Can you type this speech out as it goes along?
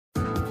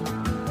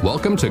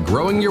Welcome to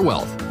Growing Your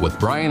Wealth with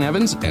Brian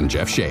Evans and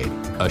Jeff Shade,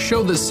 a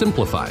show that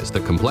simplifies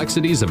the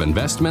complexities of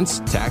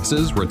investments,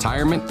 taxes,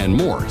 retirement, and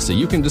more so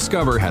you can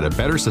discover how to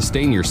better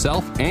sustain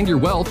yourself and your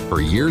wealth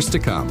for years to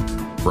come.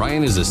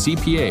 Brian is a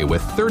CPA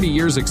with 30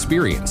 years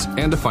experience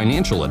and a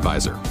financial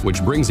advisor,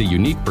 which brings a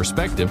unique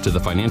perspective to the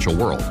financial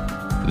world.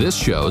 This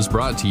show is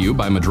brought to you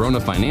by Madrona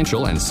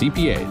Financial and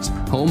CPAs,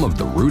 home of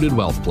the Rooted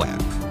Wealth Plan.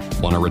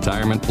 Want a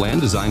retirement plan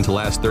designed to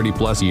last 30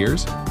 plus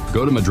years?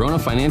 Go to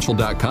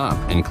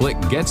madronafinancial.com and click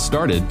Get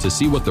Started to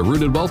see what the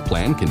Rooted Wealth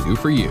Plan can do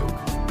for you.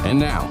 And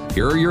now,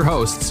 here are your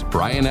hosts,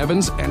 Brian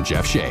Evans and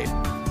Jeff Shade.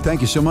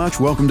 Thank you so much.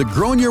 Welcome to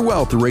Growing Your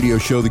Wealth, the radio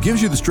show that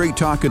gives you the straight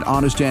talk and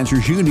honest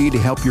answers you need to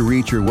help you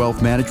reach your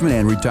wealth management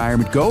and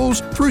retirement goals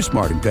through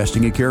smart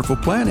investing and careful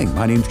planning.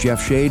 My name's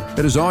Jeff Shade, and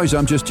as always,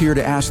 I'm just here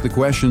to ask the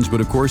questions,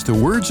 but of course, the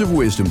words of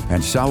wisdom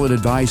and solid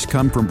advice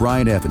come from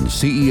Brian Evans,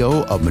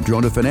 CEO of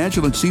Madrona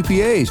Financial and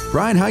CPAs.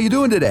 Brian, how you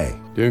doing today?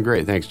 Doing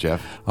great. Thanks,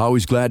 Jeff.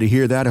 Always glad to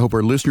hear that. I hope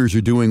our listeners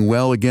are doing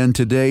well again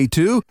today,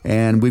 too.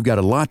 And we've got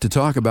a lot to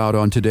talk about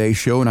on today's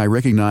show, and I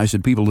recognize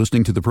that people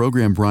listening to the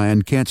program,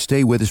 Brian, can't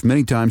stay with us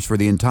many times for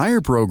the entire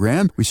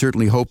program. We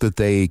certainly hope that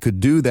they could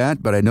do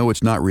that, but I know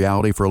it's not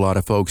reality for a lot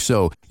of folks.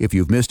 So if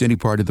you've missed any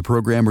part of the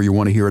program or you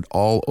want to hear it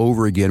all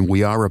over again,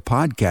 we are a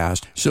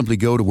podcast. Simply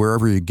go to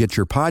wherever you get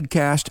your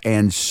podcast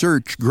and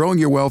search Growing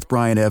Your Wealth,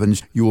 Brian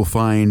Evans. You will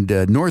find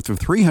north of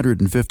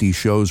 350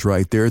 shows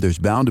right there. There's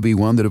bound to be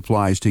one that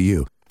applies to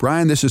you.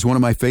 Brian, this is one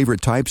of my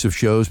favorite types of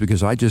shows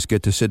because I just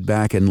get to sit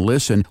back and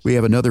listen. We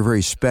have another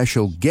very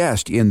special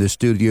guest in the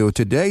studio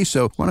today,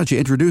 so why don't you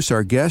introduce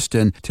our guest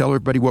and tell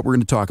everybody what we're going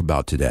to talk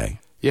about today?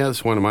 Yeah,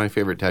 that's one of my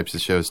favorite types of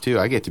shows, too.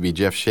 I get to be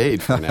Jeff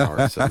Shade for an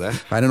hour. So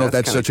I don't know if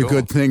that's such a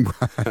good thing,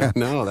 Brian.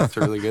 No, that's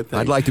a really good thing.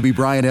 I'd like to be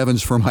Brian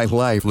Evans for my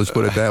life. Let's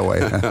put it that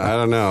way. I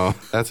don't know.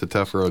 That's a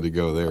tough road to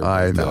go there.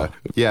 I know.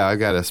 Yeah, I've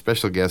got a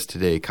special guest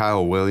today,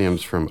 Kyle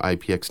Williams from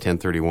IPX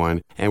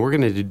 1031, and we're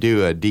going to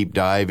do a deep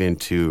dive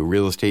into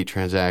real estate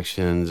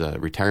transactions,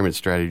 retirement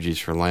strategies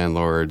for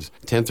landlords,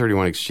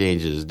 1031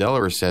 exchanges,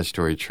 Delaware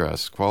statutory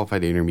trusts,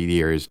 qualified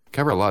intermediaries,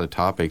 cover a lot of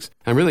topics.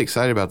 I'm really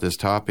excited about this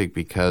topic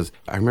because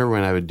I remember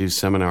when I would do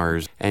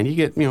seminars and you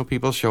get,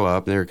 people show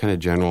up and they're kind of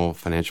general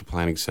financial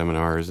planning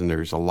seminars, and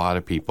there's a lot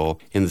of people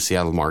in the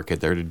Seattle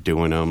market. They're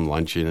doing them,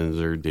 luncheons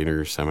or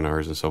dinner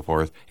seminars and so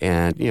forth.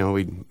 And,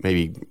 we'd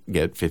maybe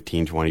get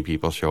 15, 20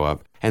 people show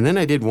up. And then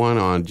I did one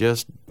on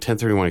just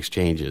 1031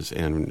 exchanges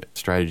and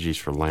strategies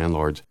for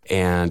landlords.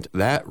 And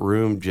that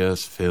room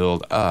just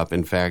filled up.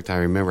 In fact, I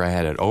remember I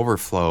had an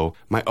overflow.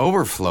 My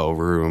overflow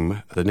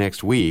room the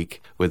next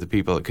week with the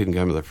people that couldn't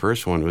come to the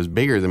first one was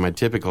bigger than my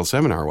typical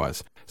seminar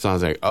was. So I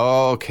was like,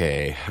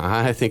 okay,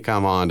 I think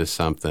I'm on to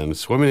something.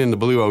 Swimming in the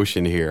blue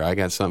ocean here. I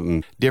got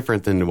something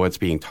different than what's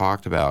being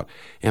talked about.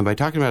 And by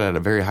talking about it at a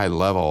very high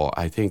level,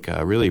 I think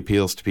really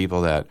appeals to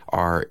people that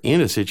are in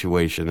a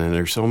situation. And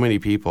there's so many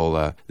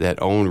people that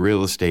own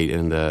real estate,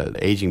 and the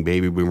aging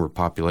baby boomer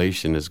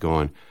population is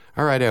going,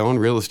 all right, I own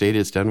real estate.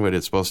 It's done what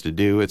it's supposed to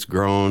do. It's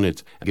grown.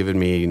 It's given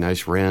me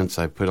nice rents.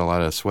 I've put a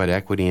lot of sweat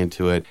equity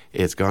into it.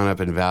 It's gone up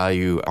in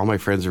value. All my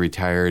friends are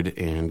retired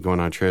and going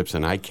on trips,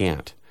 and I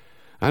can't.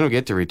 I don't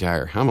get to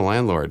retire. I'm a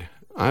landlord.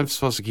 I'm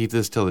supposed to keep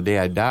this till the day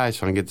I die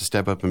so I can get to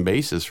step up in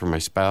basis for my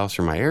spouse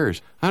or my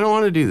heirs. I don't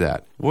want to do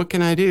that. What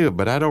can I do?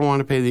 But I don't want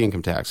to pay the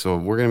income tax. So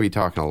we're going to be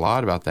talking a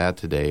lot about that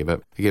today.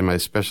 But again, my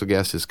special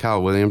guest is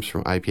Kyle Williams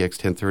from IPX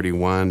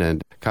 1031.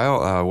 And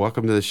Kyle,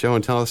 welcome to the show,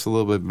 and tell us a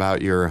little bit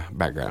about your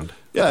background.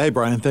 Yeah, hey,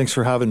 Brian. Thanks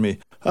for having me.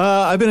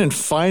 I've been in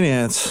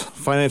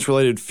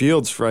finance-related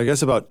fields for, I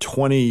guess, about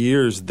 20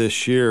 years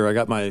this year. I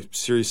got my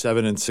Series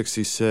 7 in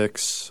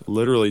 66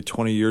 literally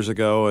 20 years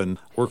ago, and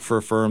worked for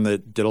a firm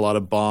that did a lot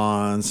of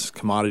bonds,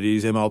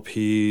 commodities,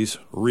 MLPs,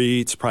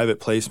 REITs,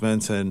 private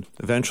placements, and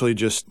eventually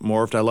just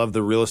morphed. I love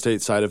the real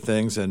estate side of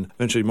things, and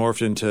eventually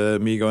morphed into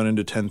me going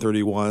into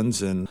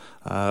 1031s and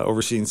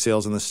overseeing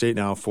sales in the state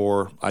now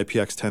for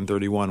IPX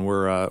 1031.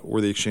 We're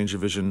the exchange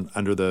division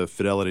under the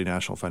Fidelity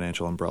National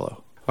Financial umbrella.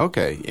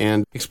 Okay,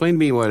 and explain to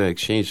me what an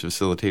exchange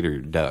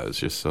facilitator does,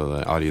 just so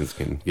the audience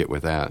can get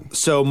with that.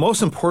 So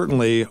most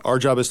importantly, our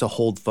job is to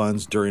hold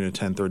funds during a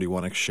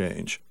 1031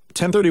 exchange.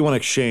 1031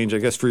 exchange, I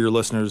guess for your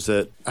listeners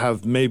that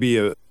have maybe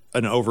an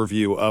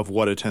overview of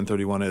what a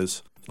 1031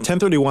 is.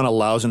 1031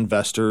 allows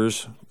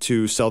investors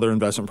to sell their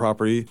investment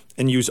property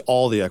and use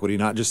all the equity,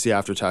 not just the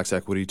after-tax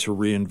equity, to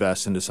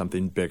reinvest into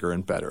something bigger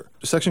and better.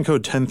 Section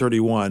Code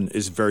 1031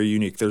 is very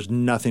unique. There's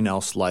nothing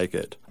else like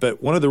it.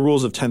 But one of the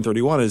rules of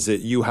 1031 is that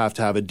you have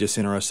to have a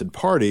disinterested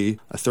party,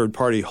 a third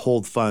party,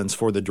 hold funds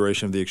for the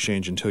duration of the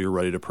exchange until you're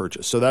ready to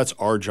purchase. So that's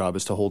our job,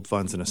 is to hold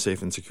funds in a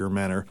safe and secure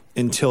manner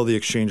until the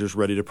exchange is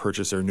ready to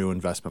purchase their new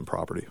investment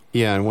property.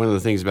 Yeah, and one of the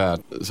things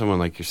about someone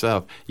like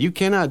yourself, you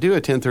cannot do a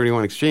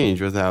 1031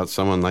 exchange without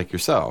someone like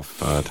yourself.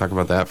 Talk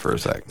about that for a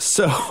sec.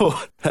 So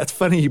that's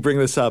funny you bring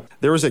this up.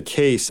 There was a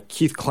case,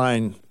 Keith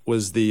Klein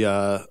was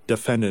the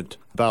defendant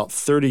about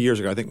 30 years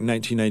ago, I think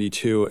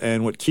 1992.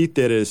 And what Keith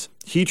did is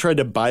he tried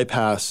to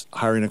bypass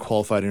hiring a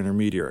qualified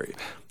intermediary.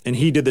 and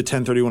he did the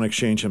 1031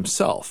 exchange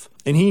himself.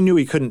 And he knew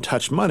he couldn't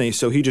touch money,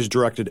 so he just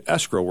directed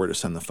escrow where to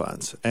send the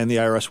funds. And the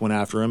IRS went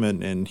after him,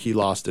 and he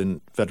lost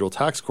in federal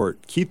tax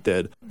court. Keith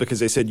did, because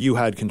they said you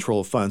had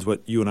control of funds,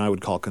 what you and I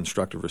would call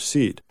constructive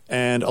receipt.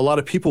 And a lot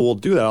of people will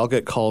do that. I'll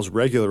get calls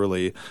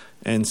regularly,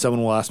 and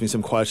someone will ask me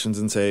some questions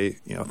and say,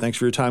 thanks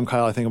for your time,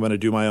 Kyle. I think I'm going to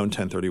do my own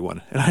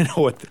 1031. And I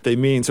know what they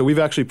mean. So we've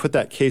actually put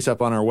that case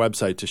up on our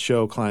website to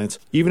show clients,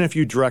 even if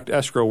you direct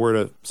escrow where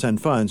to send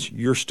funds,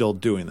 you're still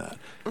doing that.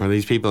 Are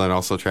these people that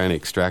also trying to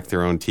extract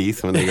their own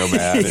teeth when they go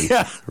bad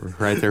and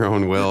write their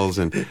own wills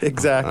and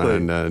exactly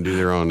and do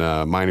their own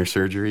minor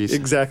surgeries?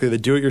 Exactly, the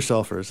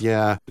do-it-yourselfers.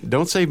 Yeah,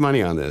 don't save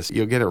money on this.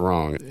 You'll get it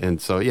wrong. And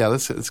so,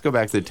 let's go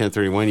back to the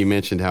 1031. You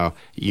mentioned how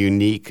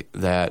unique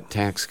that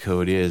tax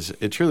code is.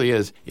 It truly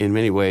is in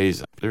many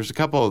ways. There's a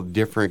couple of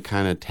different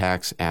kind of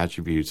tax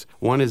attributes.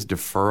 One is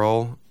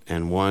deferral,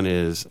 and one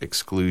is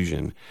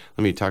exclusion.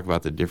 Let me talk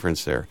about the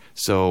difference there.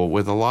 So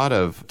with a lot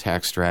of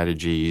tax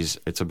strategies,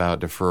 it's about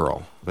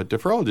deferral. But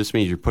deferral just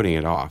means you're putting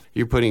it off.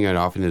 You're putting it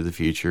off into the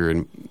future,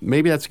 and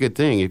maybe that's a good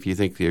thing if you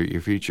think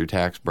your future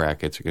tax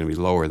brackets are going to be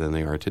lower than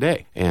they are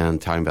today.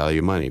 And time value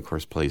of money, of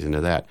course, plays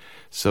into that.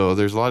 So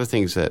there's a lot of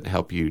things that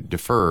help you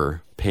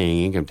defer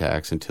paying income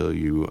tax until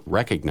you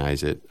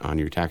recognize it on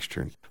your tax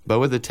return. But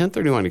with the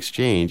 1031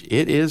 exchange,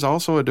 it is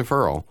also a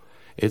deferral.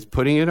 It's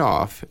putting it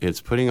off.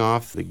 It's putting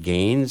off the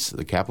gains,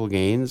 the capital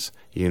gains,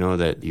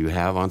 that you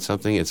have on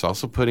something. It's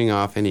also putting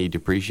off any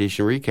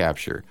depreciation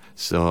recapture.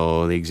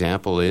 So the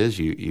example is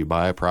you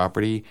buy a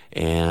property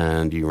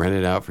and you rent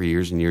it out for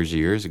years and years and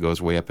years. It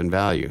goes way up in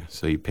value.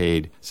 So you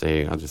paid,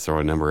 say, I'll just throw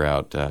a number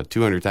out,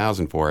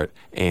 $200,000 for it,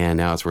 and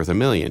now it's worth $1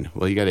 million.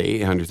 Well, you got an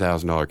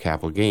 $800,000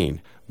 capital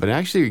gain. But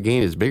actually your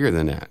gain is bigger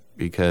than that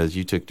because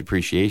you took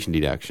depreciation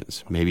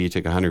deductions. Maybe you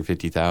took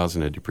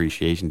 $150,000 of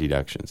depreciation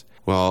deductions.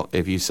 Well,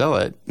 if you sell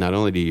it, not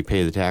only do you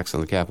pay the tax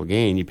on the capital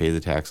gain, you pay the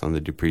tax on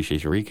the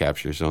depreciation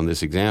recapture. So in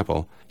this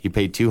example, you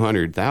paid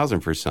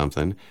 $200,000 for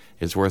something.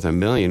 It's worth $1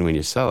 million when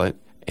you sell it.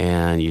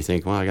 And you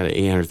think, well, I got an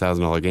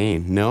 $800,000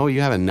 gain. No, you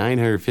have a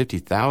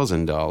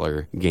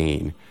 $950,000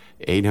 gain.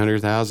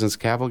 $800,000 is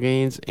capital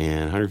gains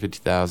and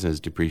 $150,000 is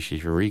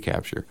depreciation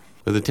recapture.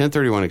 With a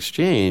 1031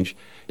 exchange,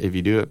 if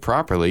you do it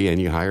properly and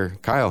you hire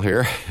Kyle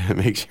here to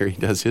make sure he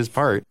does his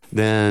part,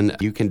 then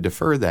you can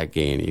defer that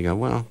gain. You go,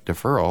 well,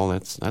 deferral,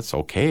 that's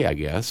okay, I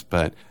guess.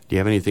 But do you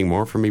have anything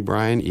more for me,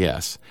 Brian?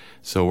 Yes.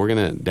 So we're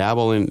going to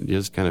dabble in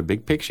just kind of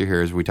big picture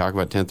here as we talk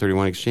about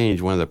 1031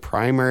 exchange. One of the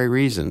primary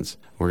reasons,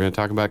 we're going to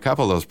talk about a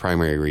couple of those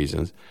primary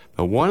reasons,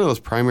 but one of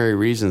those primary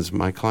reasons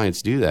my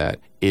clients do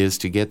that is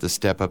to get the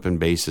step up in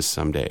basis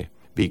someday.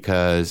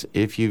 Because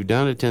if you've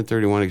done a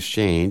 1031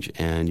 exchange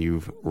and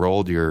you've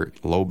rolled your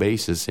low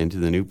basis into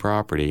the new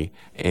property,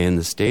 in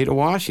the state of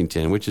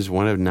Washington, which is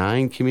one of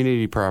 9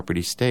 community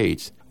property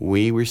states,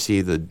 we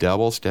receive the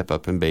double step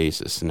up in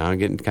basis. Now I'm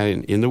getting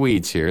kind of in the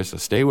weeds here, so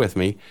stay with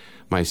me.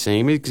 My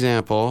same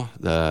example,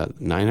 the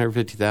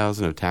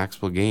 $950,000 of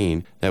taxable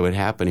gain that would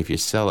happen if you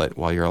sell it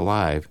while you're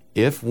alive.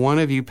 If one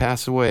of you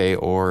pass away,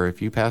 or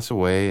if you pass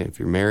away, if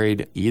you're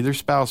married, either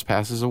spouse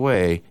passes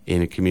away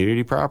in a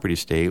community property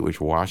state, which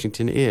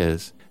Washington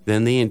is,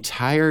 then the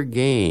entire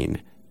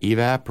gain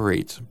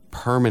evaporates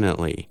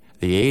permanently.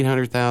 The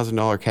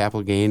 $800,000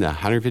 capital gain, the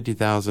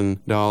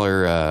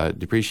 $150,000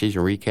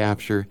 depreciation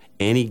recapture,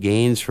 any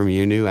gains from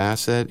your new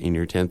asset in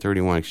your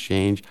 1031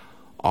 exchange,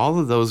 all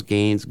of those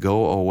gains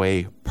go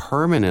away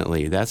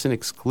permanently. That's an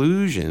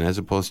exclusion as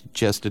opposed to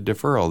just a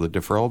deferral. The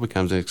deferral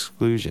becomes an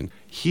exclusion.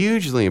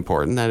 Hugely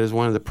important. That is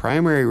one of the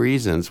primary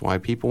reasons why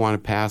people want to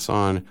pass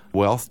on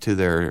wealth to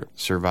their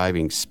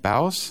surviving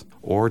spouse,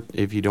 or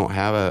if you don't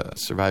have a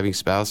surviving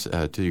spouse,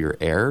 to your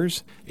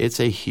heirs.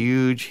 It's a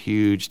huge,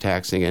 huge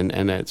taxing,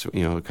 and that's,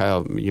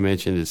 Kyle, you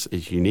mentioned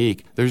it's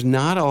unique. There's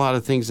not a lot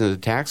of things in the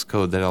tax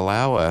code that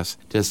allow us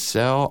to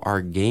sell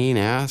our gain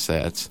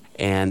assets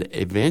and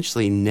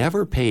eventually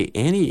never pay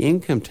any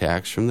income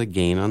tax from the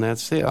gain on that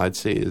sale. I'd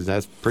say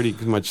that's pretty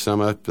much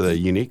sum up the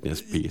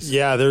uniqueness piece.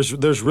 Yeah,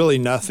 there's really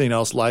nothing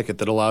else like it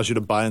that allows you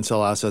to buy and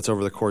sell assets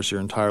over the course of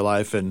your entire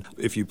life, and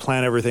if you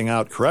plan everything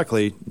out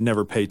correctly,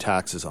 never pay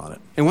taxes on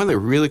it. And one of the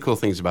really cool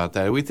things about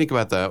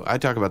that, I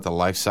talk about the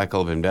life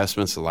cycle of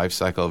investments, the life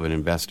cycle of an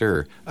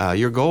investor.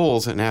 Your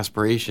goals and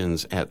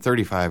aspirations at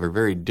 35 are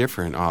very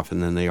different often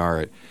than they are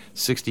at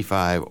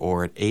 65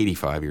 or at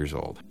 85 years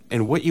old.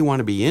 And what you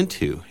want to be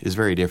into is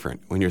very different.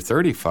 When you're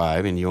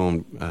 35 and you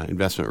own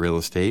investment real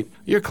estate,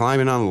 you're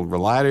climbing on the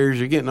ladders,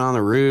 you're getting on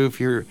the roof,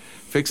 you're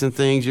fixing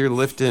things, you're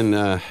lifting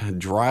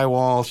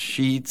drywall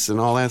sheets and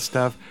all that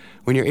stuff.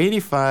 When you're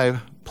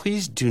 85,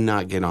 please do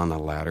not get on the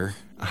ladder.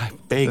 I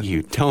beg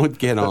you, don't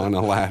get on a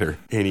ladder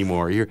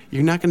anymore. You're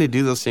not going to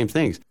do those same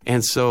things.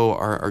 And so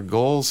our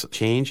goals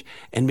change,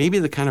 and maybe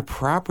the kind of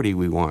property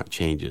we want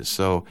changes.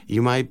 So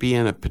you might be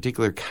in a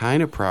particular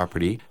kind of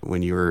property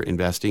when you're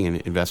investing in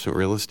investment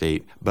real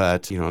estate,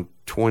 but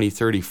 20,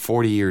 30,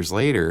 40 years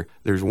later,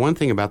 there's one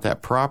thing about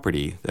that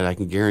property that I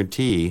can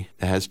guarantee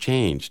that has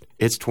changed.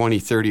 It's 20,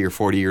 30, or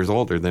 40 years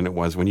older than it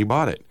was when you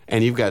bought it.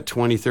 And you've got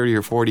 20, 30,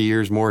 or 40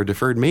 years more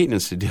deferred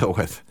maintenance to deal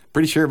with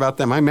Pretty sure about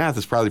that. My math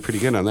is probably pretty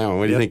good on that one.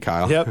 What do you think,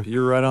 Kyle? Yep,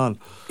 you're right on.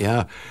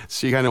 Yeah.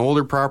 So you got an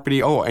older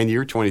property. Oh, and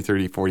you're 20,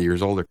 30, 40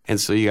 years older.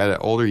 And so you got an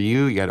older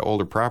you got an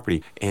older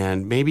property.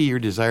 And maybe your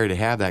desire to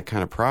have that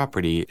kind of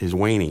property is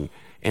waning.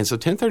 And so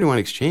 1031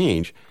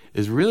 exchange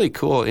is really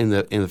cool in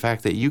the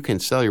fact that you can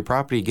sell your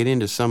property, get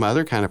into some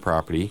other kind of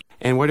property,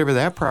 and whatever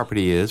that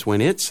property is, when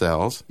it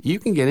sells, you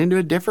can get into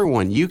a different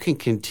one. You can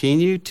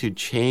continue to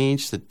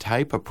change the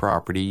type of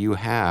property you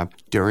have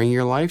during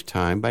your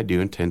lifetime by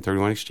doing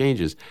 1031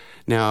 exchanges.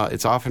 Now,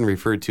 it's often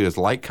referred to as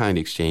like-kind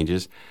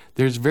exchanges.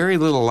 There's very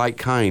little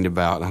like-kind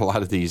about a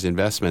lot of these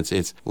investments.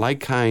 It's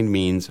like-kind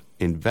means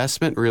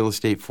investment real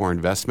estate for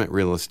investment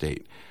real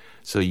estate.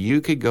 So you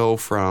could go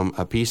from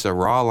a piece of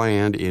raw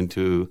land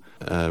into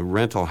a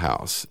rental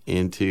house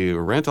into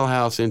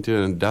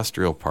an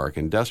industrial park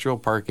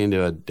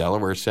into a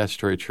Delaware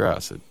Statutory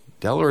Trust, a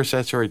Delaware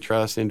Statutory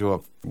Trust into a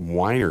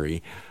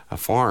winery, a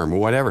farm, or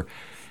whatever.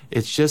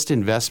 It's just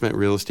investment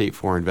real estate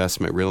for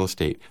investment real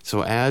estate.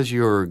 So as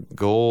your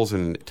goals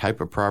and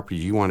type of property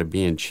you want to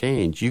be in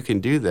change, you can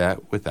do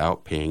that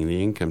without paying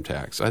the income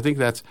tax. So I think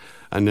that's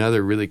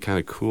another really kind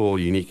of cool,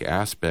 unique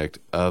aspect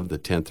of the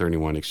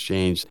 1031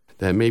 exchange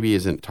that maybe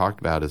isn't talked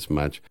about as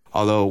much.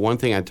 Although one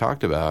thing I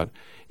talked about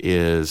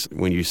is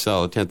when you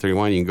sell a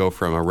 1031, you can go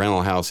from a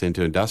rental house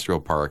into an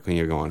industrial park, and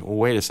you're going, well,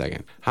 wait a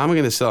second. How am I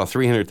going to sell a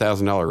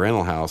 $300,000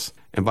 rental house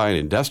and buy an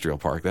industrial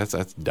park?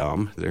 That's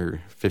dumb.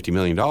 They're $50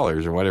 million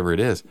or whatever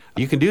it is.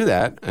 You can do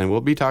that, and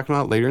we'll be talking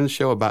about later in the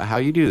show about how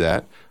you do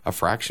that, a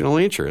fractional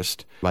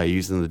interest by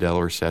using the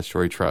Delaware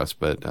Statutory Trust,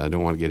 but I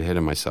don't want to get ahead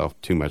of myself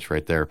too much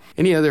right there.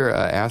 Any other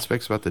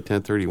aspects about the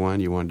 1031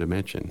 you wanted to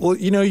mention? Well,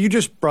 you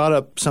just brought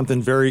up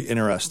something very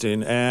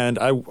interesting, and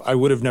I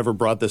would have never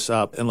brought this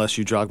up unless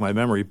you jog my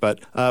memory, but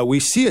we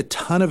see a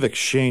ton of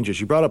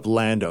exchanges. You brought up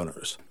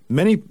landowners.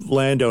 Many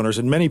landowners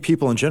and many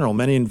people in general,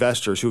 many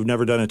investors who have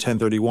never done a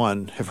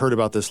 1031 have heard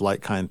about this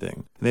like-kind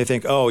thing. And they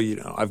think,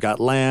 I've got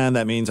land,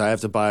 that means I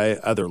have to buy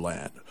other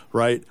land,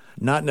 right?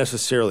 Not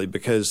necessarily,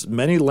 because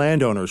many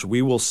landowners have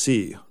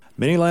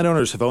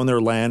owned their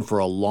land for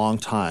a long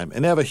time,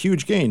 and they have a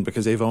huge gain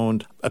because they've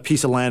owned a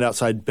piece of land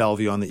outside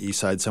Bellevue on the east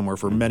side somewhere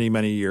for many,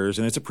 many years,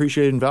 and it's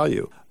appreciated in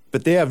value.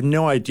 But they have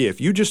no idea.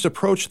 If you just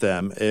approach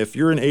them, if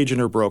you're an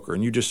agent or broker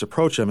and you just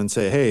approach them and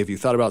say, hey, have you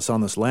thought about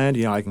selling this land?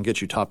 I can get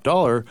you top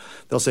dollar.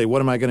 They'll say, what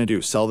am I going to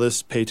do? Sell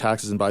this, pay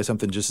taxes, and buy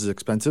something just as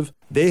expensive?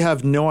 They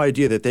have no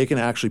idea that they can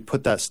actually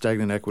put that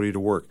stagnant equity to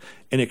work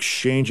and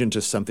exchange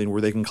into something where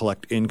they can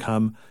collect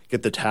income,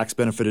 get the tax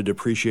benefit of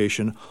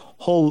depreciation,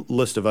 whole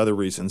list of other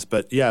reasons.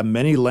 But yeah,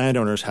 many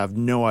landowners have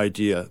no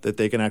idea that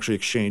they can actually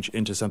exchange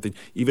into something,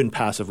 even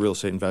passive real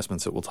estate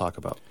investments that we'll talk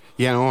about.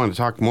 Yeah, I want to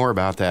talk more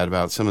about that,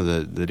 about some of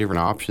the different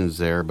options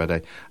there, but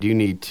I do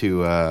need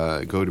to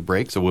go to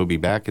break, so we'll be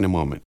back in a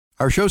moment.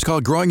 Our show's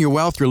called Growing Your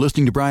Wealth. You're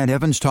listening to Brian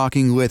Evans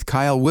talking with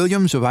Kyle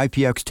Williams of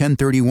IPX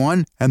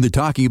 1031, and they're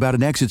talking about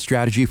an exit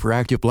strategy for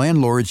active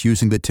landlords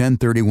using the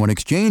 1031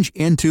 exchange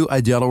into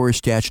a Delaware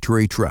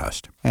Statutory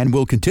Trust. And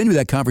we'll continue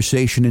that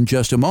conversation in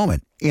just a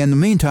moment. In the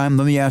meantime,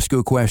 let me ask you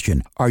a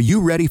question. Are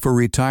you ready for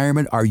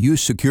retirement? Are you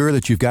secure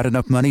that you've got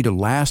enough money to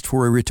last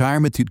for a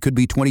retirement that could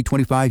be 20,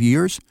 25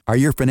 years? Are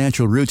your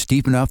financial roots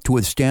deep enough to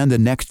withstand the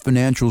next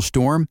financial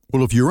storm?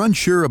 Well, if you're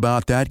unsure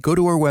about that, go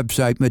to our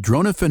website,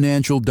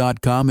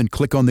 madronafinancial.com, and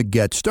click on the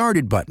Get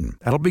Started button.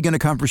 That'll begin a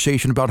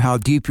conversation about how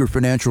deep your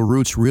financial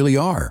roots really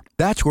are.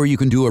 That's where you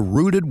can do a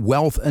rooted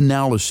wealth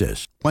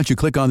analysis. Once you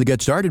click on the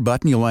Get Started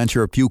button, you'll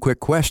answer a few quick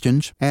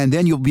questions, and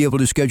then you'll be able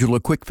to schedule a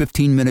quick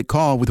 15-minute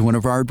call with one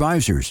of our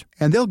advisors.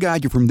 And they'll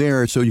guide you from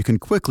there so you can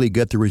quickly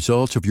get the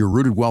results of your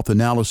rooted wealth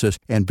analysis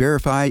and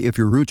verify if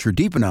your roots are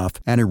deep enough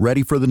and are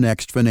ready for the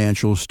next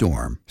financial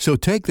storm. So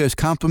take this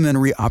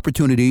complimentary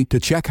opportunity to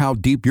check how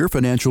deep your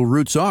financial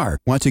roots are.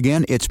 Once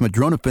again, it's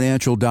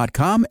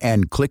madronafinancial.com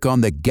and click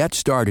on the Get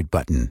Started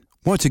button.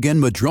 Once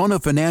again,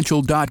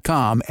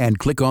 madronafinancial.com and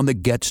click on the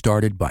Get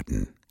Started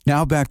button.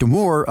 Now back to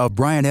more of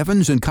Brian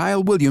Evans and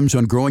Kyle Williams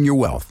on Growing Your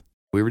Wealth.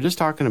 We were just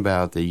talking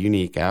about the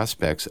unique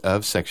aspects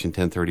of Section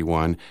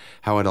 1031,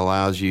 how it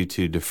allows you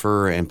to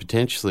defer and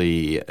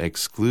potentially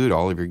exclude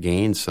all of your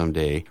gains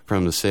someday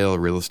from the sale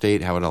of real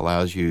estate, how it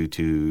allows you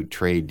to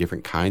trade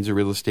different kinds of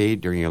real estate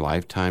during your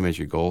lifetime as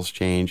your goals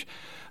change.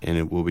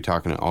 And we'll be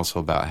talking also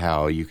about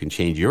how you can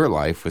change your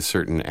life with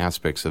certain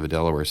aspects of a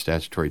Delaware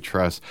Statutory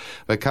Trust.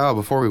 But Kyle,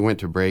 before we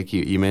went to break,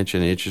 you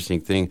mentioned an interesting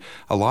thing.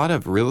 A lot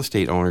of real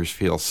estate owners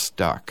feel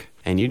stuck.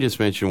 And you just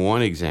mentioned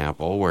one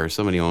example where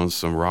somebody owns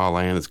some raw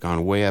land that's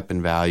gone way up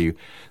in value.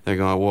 They're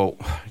going, well,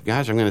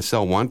 gosh, I'm going to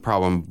sell one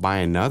problem, buy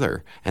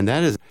another. And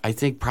that is, I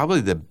think,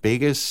 probably the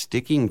biggest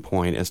sticking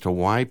point as to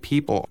why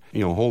people,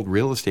 hold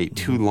real estate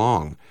too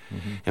long.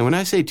 Mm-hmm. And when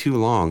I say too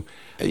long,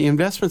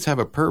 investments have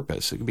a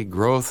purpose. It could be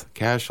growth,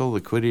 cash flow,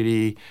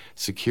 liquidity,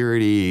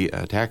 security,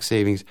 tax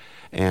savings,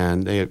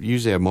 and they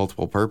usually have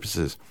multiple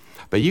purposes.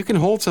 But you can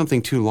hold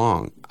something too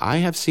long. I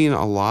have seen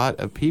a lot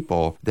of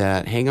people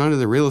that hang on to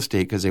the real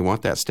estate because they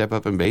want that step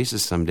up in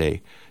basis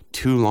someday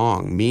too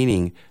long,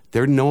 meaning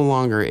they're no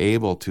longer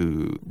able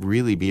to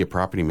really be a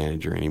property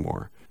manager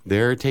anymore.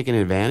 they're taken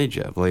advantage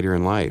of later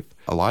in life.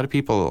 A lot of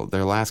people,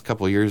 their last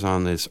couple of years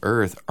on this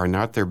earth are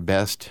not their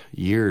best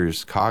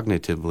years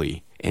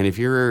cognitively. And if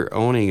you're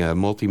owning a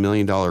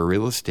multi-million-dollar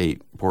real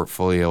estate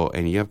portfolio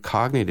and you have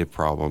cognitive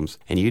problems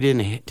and you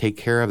didn't take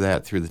care of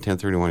that through the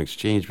 1031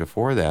 exchange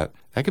before that,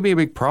 that could be a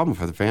big problem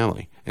for the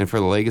family and for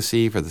the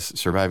legacy, for the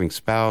surviving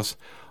spouse,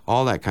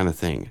 all that kind of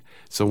thing.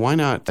 So why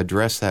not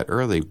address that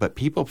early? But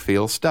people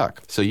feel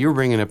stuck. So you're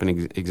bringing up an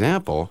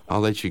example. I'll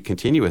let you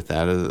continue with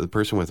that, of the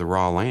person with the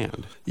raw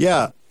land.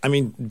 Yeah. I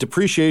mean,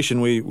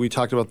 depreciation, we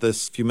talked about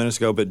this a few minutes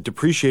ago, but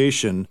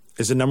depreciation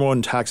is the number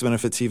one tax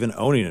benefit to even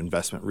owning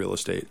investment real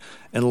estate.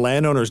 And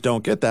landowners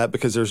don't get that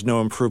because there's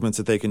no improvements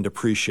that they can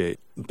depreciate.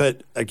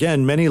 But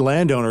again, many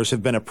landowners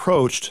have been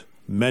approached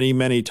many,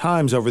 many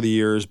times over the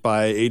years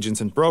by agents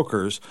and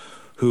brokers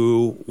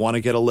who want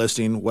to get a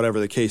listing, whatever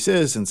the case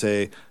is, and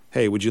say,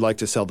 hey, would you like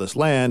to sell this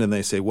land? And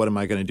they say, what am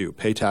I going to do?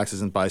 Pay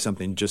taxes and buy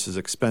something just as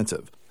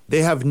expensive.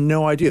 They have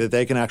no idea that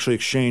they can actually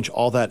exchange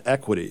all that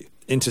equity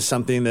into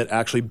something that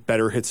actually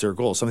better hits their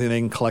goals, something they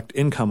can collect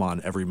income on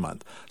every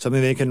month,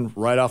 something they can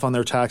write off on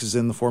their taxes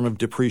in the form of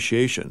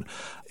depreciation.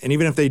 And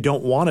even if they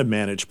don't want to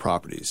manage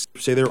properties,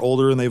 say they're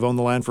older and they've owned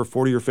the land for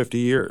 40 or 50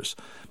 years,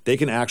 they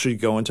can actually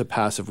go into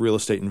passive real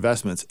estate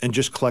investments and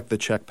just collect the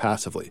check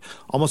passively,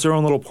 almost their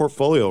own little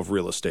portfolio of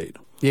real estate.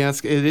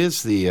 Yes, it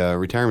is the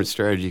retirement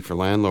strategy for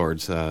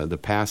landlords, the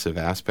passive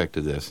aspect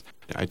of this.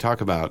 I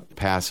talk about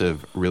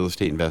passive real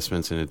estate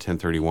investments in a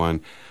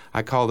 1031.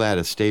 I call that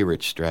a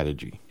stay-rich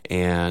strategy.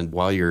 And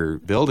while you're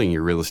building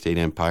your real estate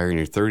empire in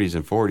your 30s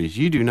and 40s,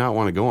 you do not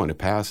want to go into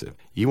passive.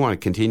 You want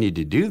to continue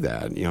to do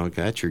that. You know,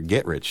 that's your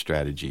get-rich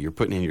strategy. You're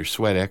putting in your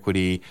sweat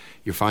equity.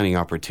 You're finding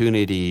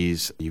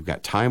opportunities. You've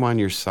got time on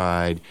your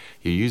side.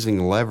 You're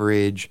using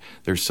leverage.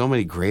 There's so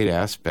many great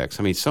aspects.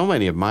 I mean, so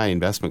many of my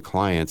investment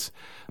clients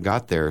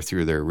got there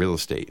through their real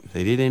estate.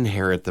 They didn't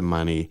inherit the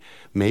money.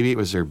 Maybe it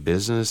was their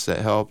business that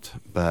helped,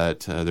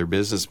 but their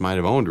business might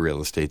have owned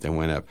real estate that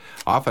went up.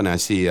 Often I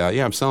see,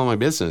 I'm selling my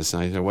business.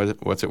 And I say,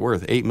 what's it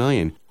worth? $8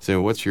 million.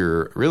 So what's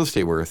your real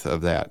estate worth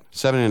of that?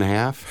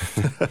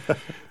 7.5.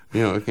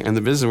 And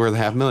the business is worth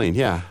 $500,000.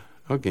 Yeah.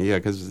 Okay, yeah,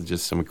 because it's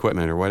just some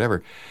equipment or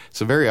whatever.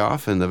 So very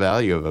often the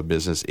value of a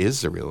business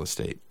is the real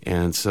estate.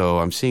 And so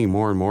I'm seeing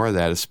more and more of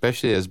that,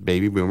 especially as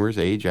baby boomers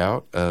age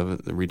out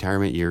of the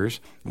retirement years.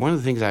 One of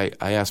the things I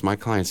ask my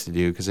clients to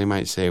do, because they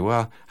might say,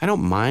 well, I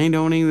don't mind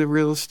owning the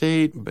real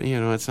estate, but,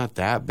 it's not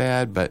that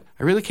bad, but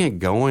I really can't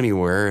go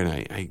anywhere, and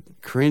I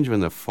cringe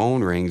when the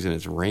phone rings and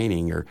it's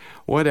raining or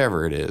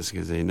whatever it is,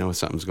 because they know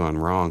something's gone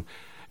wrong.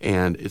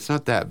 And it's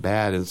not that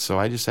bad. And so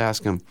I just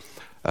ask them,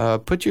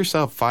 put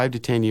yourself 5 to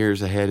 10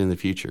 years ahead in the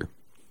future.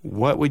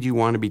 What would you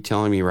want to be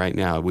telling me right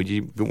now? Would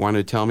you want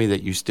to tell me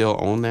that you still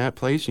own that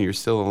place and you're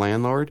still a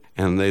landlord?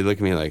 And they look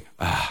at me like,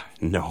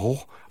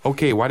 no.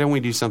 Okay, why don't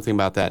we do something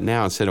about that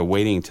now instead of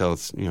waiting until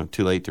it's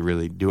too late to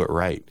really do it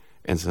right?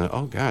 And so,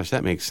 oh gosh,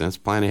 that makes sense.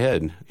 Plan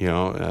ahead.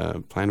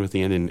 Plan with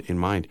the end in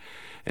mind.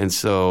 And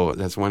so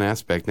that's one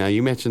aspect. Now,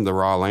 you mentioned the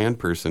raw land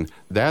person.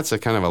 That's a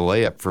kind of a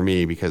layup for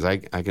me because I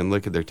can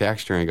look at their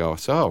tax return and go,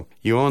 so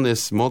you own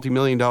this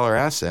multi-million-dollar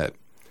asset.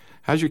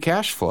 How's your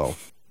cash flow?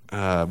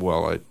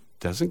 Well, it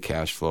doesn't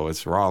cash flow.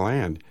 It's raw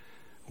land.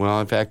 Well,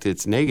 in fact,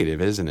 it's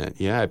negative, isn't it?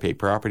 Yeah, I pay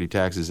property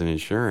taxes and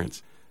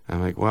insurance. I'm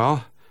like,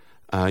 well,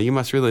 you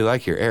must really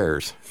like your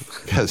heirs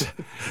because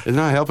it's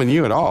not helping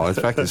you at all. In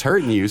fact, it's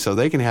hurting you so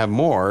they can have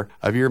more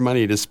of your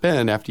money to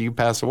spend after you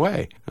pass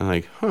away. I'm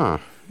like, I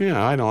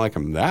don't like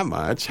them that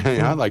much.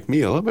 I'd like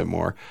me a little bit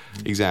more.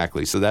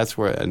 Exactly. So that's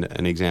where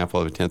an example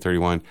of a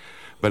 1031.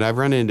 But I've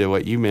run into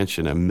what you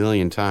mentioned a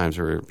million times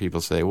where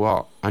people say,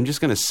 well, I'm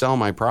just going to sell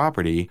my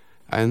property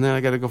and then I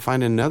got to go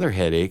find another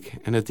headache.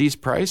 And at these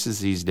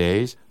prices these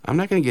days, I'm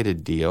not going to get a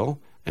deal.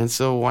 And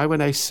so why would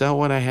I sell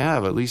what I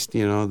have? At least,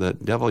 the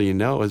devil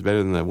is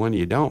better than the one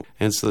you don't.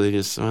 And so they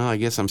just, I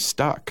guess I'm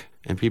stuck.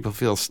 And people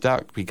feel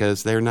stuck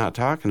because they're not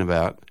talking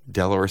about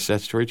Delaware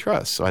statutory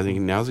trust. So I think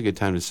now's a good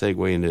time to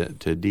segue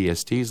into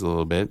DSTs a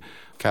little bit.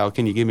 Kyle,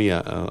 can you give me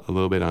a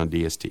little bit on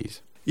DSTs?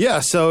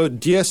 Yeah, so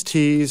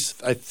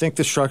DSTs, I think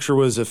the structure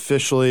was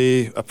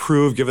officially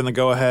approved, given the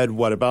go-ahead,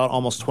 about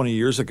almost 20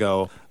 years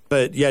ago.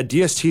 But yeah,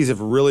 DSTs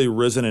have really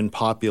risen in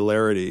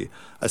popularity,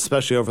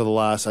 especially over the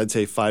last, I'd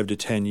say, 5 to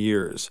 10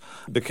 years,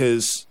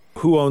 because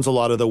who owns a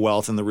lot of the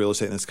wealth in the real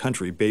estate in this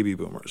country? Baby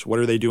boomers. What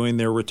are they doing?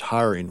 They're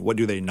retiring. What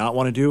do they not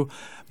want to do?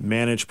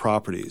 Manage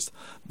properties.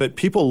 But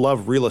people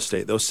love real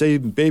estate. Those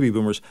same baby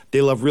boomers,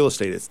 they love real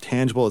estate. It's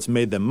tangible. It's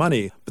made them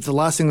money. But the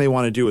last thing they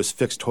want to do is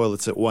fix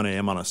toilets at 1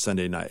 a.m. on a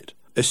Sunday night.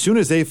 As soon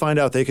as they find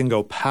out they can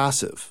go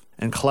passive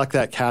and collect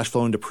that cash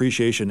flow and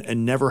depreciation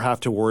and never have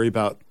to worry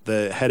about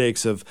the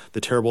headaches of the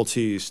terrible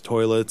T's,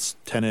 toilets,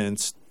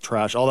 tenants,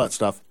 trash, all that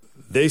stuff,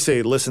 they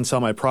say, listen, sell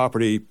my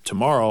property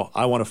tomorrow.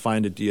 I want to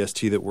find a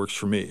DST that works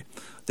for me.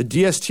 The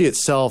DST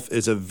itself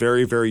is a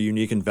very, very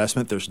unique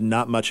investment. There's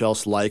not much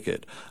else like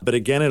it. But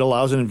again, it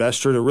allows an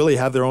investor to really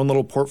have their own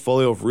little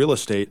portfolio of real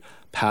estate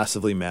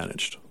passively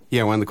managed.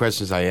 Yeah, one of the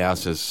questions I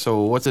asked is,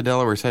 so what's a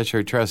Delaware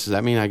statutory trust? Does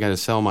that mean I got to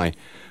sell my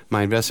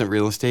my investment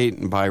real estate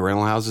and buy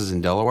rental houses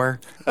in Delaware?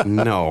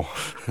 No,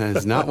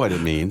 that's not what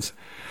it means.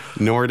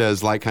 Nor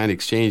does like-kind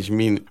exchange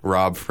mean,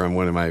 Rob from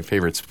one of my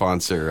favorite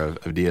sponsor of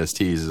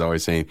DSTs is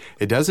always saying,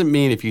 it doesn't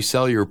mean if you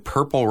sell your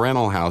purple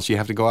rental house, you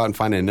have to go out and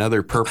find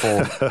another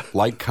purple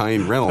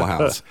like-kind rental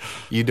house.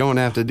 You don't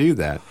have to do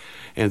that.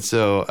 And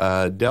so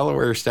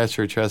Delaware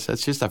Statutory Trust,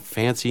 that's just a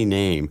fancy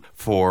name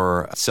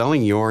for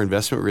selling your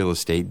investment real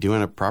estate,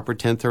 doing a proper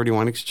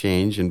 1031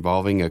 exchange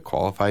involving a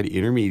qualified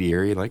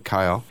intermediary like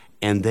Kyle.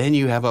 And then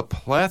you have a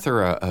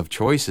plethora of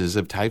choices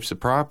of types of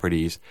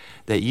properties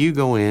that you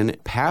go in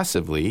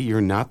passively.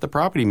 You're not the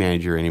property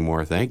manager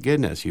anymore, thank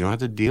goodness. You don't have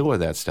to deal with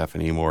that stuff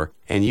anymore.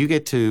 And you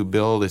get to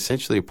build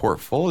essentially a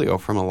portfolio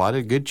from a lot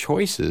of good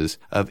choices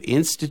of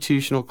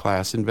institutional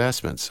class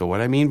investments. So what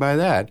I mean by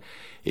that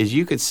is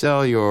you could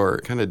sell your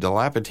kind of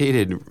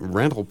dilapidated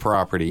rental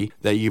property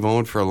that you've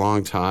owned for a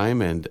long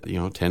time and,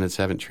 tenants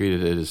haven't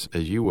treated it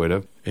as you would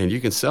have. And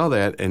you can sell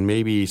that and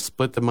maybe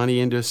split the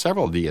money into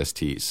several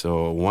DSTs.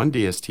 So one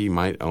DST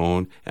might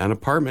own an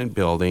apartment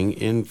building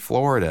in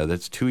Florida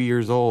that's 2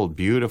 years old,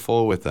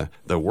 beautiful with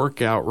the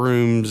workout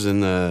rooms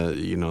and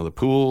the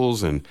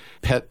pools and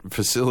pet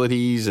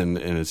facilities, and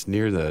it's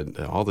near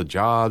all the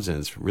jobs, and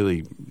it's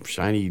really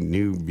shiny,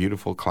 new,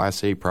 beautiful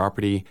Class A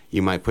property.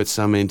 You might put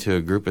some into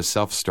a group of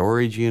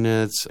self-storage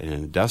units, an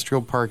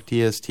industrial park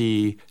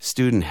DST,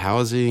 student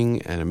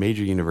housing at a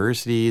major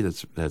university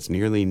that's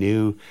nearly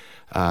new.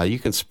 You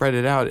can spread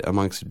it out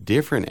amongst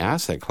different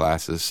asset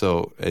classes,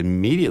 so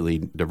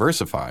immediately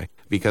diversify.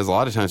 Because a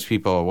lot of times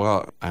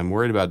people, I'm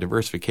worried about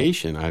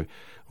diversification.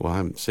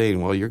 I'm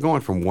saying, you're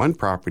going from one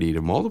property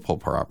to multiple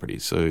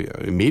properties, so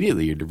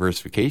immediately your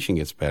diversification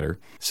gets better.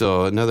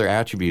 So another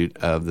attribute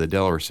of the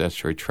Delaware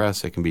Statutory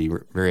Trust that can be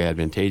very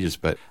advantageous.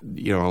 But,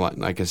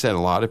 like I said, a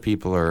lot of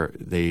people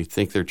they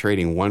think they're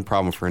trading one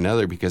problem for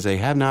another because they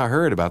have not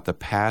heard about the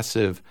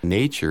passive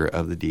nature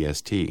of the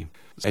DST.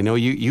 I know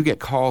you get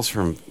calls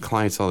from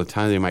clients all the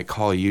time. They might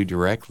call you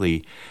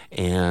directly,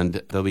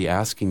 and they'll be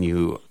asking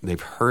you,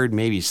 they've heard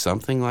maybe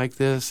something like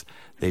this.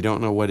 They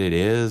don't know what it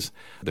is.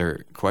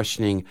 They're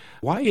questioning,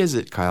 why is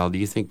it, Kyle, do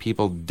you think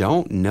people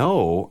don't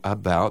know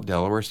about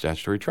Delaware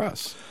Statutory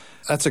Trusts?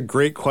 That's a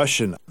great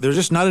question. There's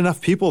just not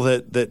enough people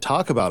that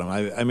talk about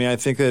them. I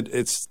think that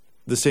it's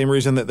the same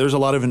reason that there's a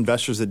lot of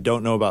investors that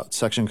don't know about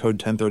Section Code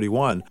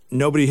 1031.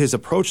 Nobody has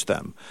approached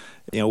them.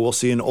 We'll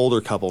see an older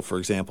couple, for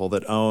example,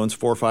 that owns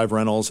 4 or 5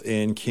 rentals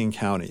in King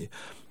County.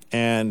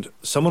 And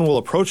someone will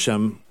approach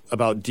them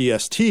about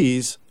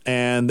DSTs,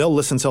 and they'll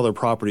list and sell their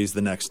properties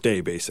the next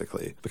day,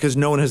 basically, because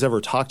no one has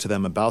ever talked to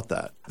them about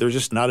that. There's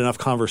just not enough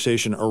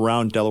conversation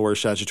around Delaware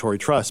Statutory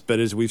Trust. But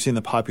as we've seen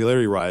the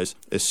popularity rise,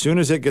 as soon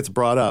as it gets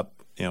brought up,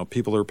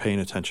 people are paying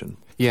attention.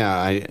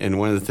 Yeah, and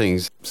one of the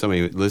things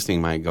somebody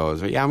listening might go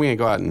is, I'm going to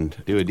go out and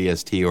do a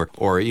DST,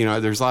 or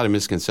there's a lot of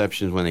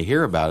misconceptions when they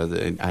hear about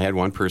it. I had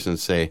one person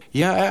say,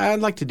 I'd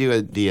like to do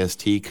a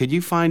DST. Could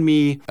you find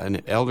me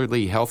an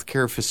elderly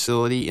healthcare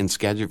facility in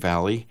Skagit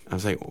Valley? I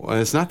was like,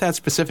 it's not that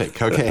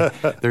specific, okay?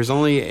 There's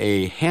only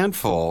a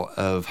handful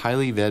of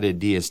highly vetted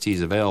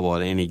DSTs available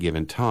at any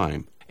given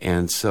time.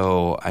 And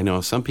so I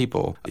know some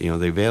people, the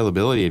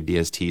availability of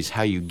DSTs,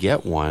 how you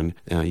get one,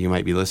 you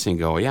might be listening and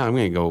go, I'm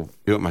going to go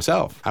do it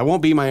myself. I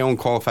won't be my own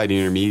qualified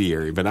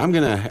intermediary, but I'm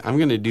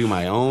going to do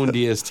my own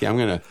DST. I'm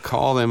going to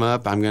call them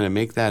up. I'm going to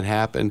make that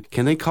happen.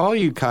 Can they call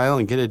you, Kyle,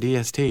 and get a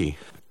DST?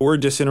 We're a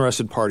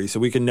disinterested party, so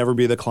we can never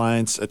be the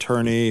client's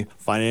attorney,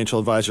 financial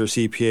advisor,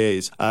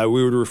 CPAs.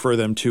 We would refer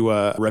them to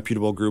a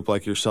reputable group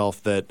like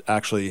yourself that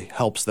actually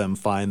helps them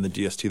find the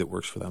DST that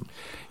works for them.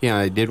 Yeah,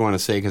 I did want to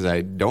say, because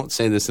I don't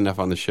say this enough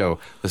on the show,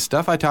 the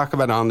stuff I talk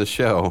about on the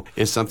show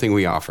is something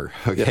we offer,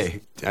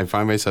 okay? Yes. I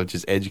find myself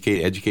just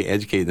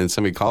educate. Then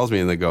somebody calls me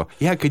and they go,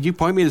 could you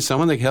point me to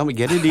someone that can help me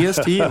get a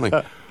DST? I'm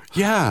like,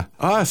 yeah,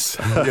 us.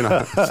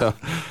 So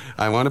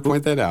I want to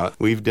point that out.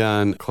 We've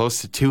done close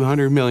to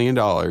 $200 million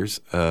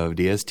of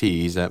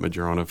DSTs at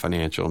Madrona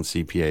Financial and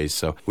CPAs.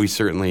 So we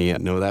certainly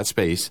know that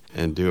space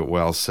and do it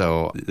well.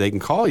 So they can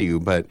call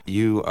you, but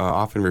you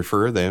often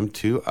refer them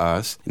to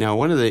us. Now,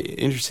 one of the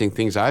interesting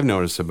things I've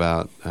noticed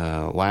about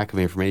lack of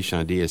information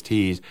on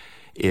DSTs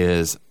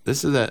is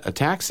this is a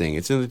tax thing.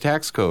 It's in the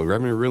tax code,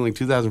 Revenue Ruling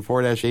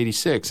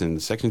 2004-86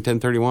 and Section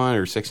 1031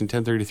 or Section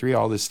 1033,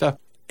 all this stuff.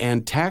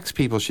 And tax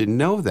people should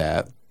know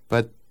that,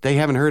 but they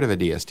haven't heard of a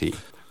DST.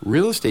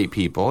 Real estate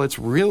people, it's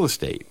real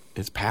estate.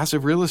 It's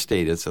passive real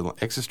estate. It's an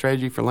exit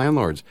strategy for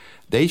landlords.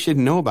 They should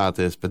know about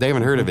this, but they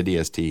haven't heard of a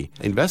DST.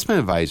 Investment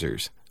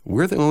advisors,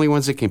 we're the only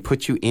ones that can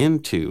put you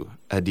into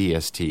a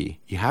DST.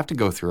 You have to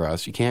go through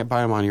us. You can't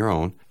buy them on your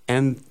own.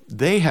 And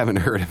they haven't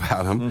heard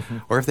about them,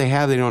 or if they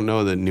have, they don't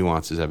know the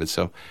nuances of it.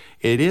 So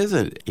it is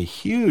a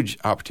huge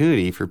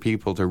opportunity for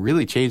people to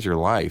really change their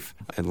life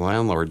as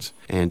landlords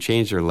and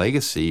change their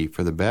legacy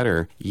for the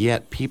better,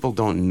 yet people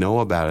don't know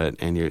about it.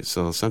 And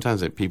so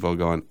sometimes people are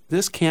going,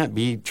 this can't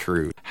be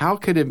true. How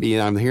could it be?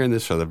 I'm hearing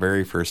this for the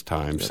very first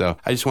time. Yep. So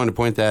I just wanted to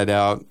point that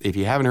out. If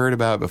you haven't heard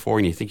about it before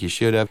and you think you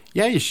should have,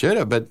 yeah, you should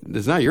have, but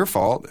it's not your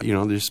fault.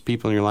 There's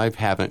people in your life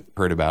haven't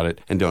heard about it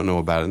and don't know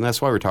about it. And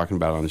that's why we're talking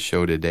about it on the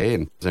show today.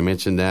 And as I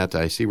mentioned that,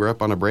 I see we're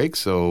up on a break,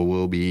 so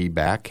we'll be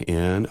back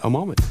in a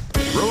moment.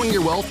 Growing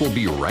Your Wealth will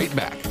be right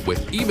back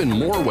with even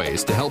more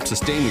ways to help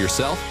sustain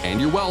yourself and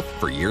your wealth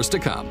for years to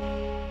come.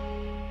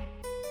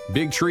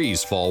 Big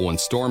trees fall when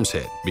storms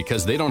hit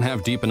because they don't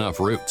have deep enough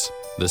roots.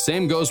 The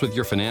same goes with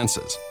your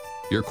finances.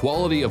 Your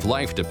quality of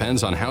life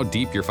depends on how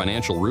deep your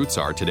financial roots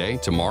are today,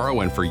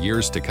 tomorrow, and for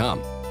years to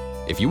come.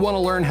 If you want to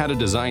learn how to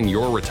design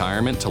your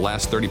retirement to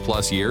last 30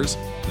 plus years,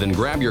 then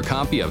grab your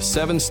copy of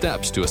 7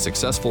 Steps to a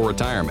Successful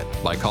Retirement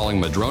by calling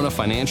Madrona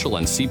Financial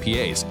and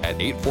CPAs at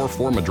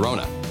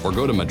 844-MADRONA or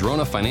go to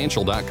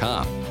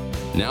madronafinancial.com.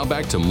 Now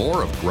back to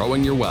more of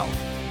Growing Your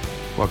Wealth.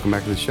 Welcome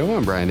back to the show.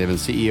 I'm Brian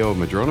Evans, CEO of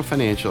Madrona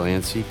Financial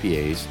and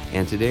CPAs,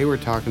 and today we're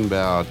talking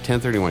about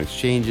 1031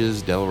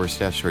 exchanges, Delaware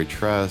statutory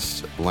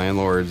trusts,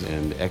 landlords,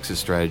 and exit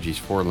strategies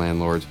for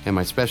landlords. And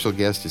my special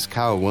guest is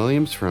Kyle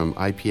Williams from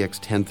IPX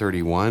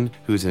 1031,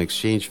 who's an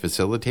exchange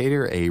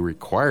facilitator, a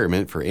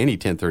requirement for any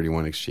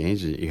 1031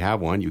 exchange. That you have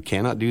one, you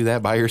cannot do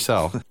that by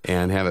yourself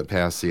and have it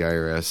pass the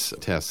IRS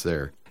test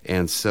there.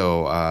 And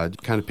so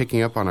kind of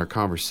picking up on our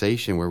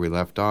conversation where we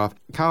left off,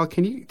 Kyle,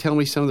 can you tell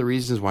me some of the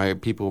reasons why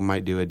people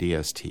might do a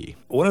DST?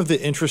 One of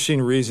the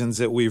interesting reasons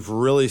that we've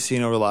really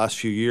seen over the last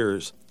few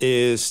years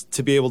is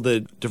to be able to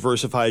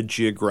diversify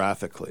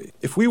geographically.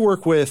 If we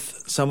work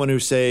with someone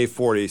who's, say,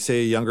 40,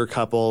 say a younger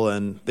couple,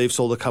 and they've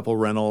sold a couple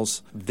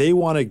rentals, they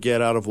want to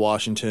get out of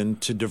Washington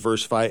to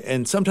diversify,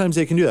 and sometimes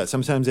they can do that.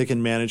 Sometimes they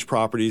can manage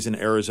properties in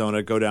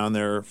Arizona, go down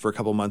there for a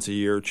couple months a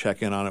year,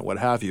 check in on it, what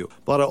have you.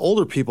 A lot of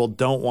older people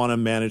don't want to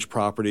manage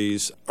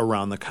properties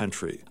around the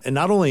country. And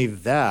not only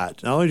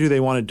that, not only do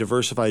they want to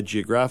diversify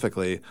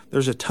geographically,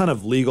 there's a ton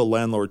of legal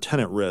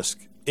landlord-tenant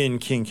risk in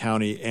King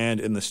County and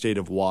in the state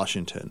of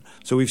Washington.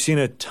 So we've seen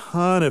a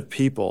ton of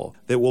people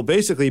that will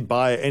basically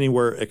buy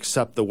anywhere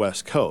except the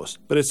West Coast.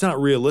 But it's not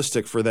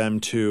realistic for them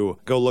to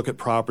go look at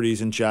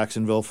properties in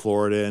Jacksonville,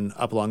 Florida, and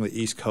up along the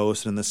East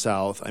Coast and in the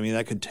South. I mean,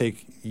 that could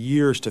take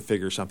years to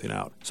figure something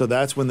out. So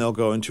that's when they'll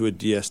go into a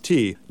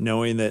DST,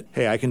 knowing that,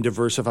 hey, I can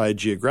diversify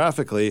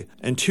geographically,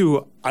 and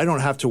 2, I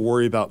don't have to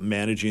worry about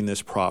managing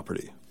this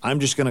property. I'm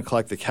just going to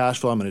collect the cash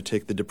flow. I'm going to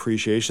take the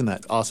depreciation,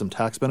 that awesome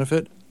tax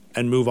benefit,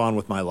 and move on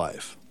with my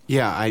life.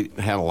 Yeah, I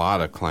had a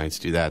lot of clients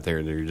do that.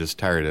 They're just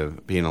tired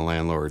of being a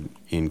landlord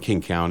in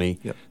King County.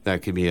 Yep.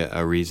 That could be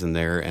a reason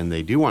there. And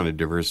they do want to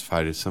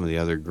diversify to some of the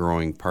other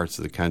growing parts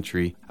of the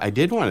country. I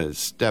did want to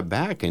step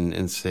back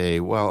and say,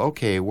 well,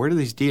 okay, where do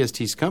these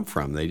DSTs come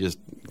from? They just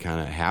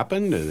kind of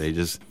happen? Do they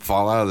just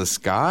fall out of the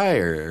sky?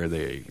 Or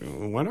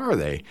what are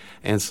they?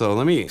 And so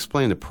let me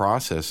explain the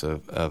process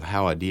of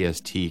how a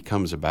DST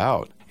comes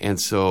about. And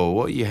so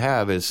what you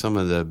have is some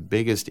of the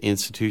biggest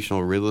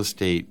institutional real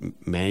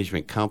estate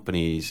management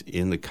companies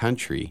in the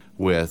country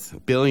with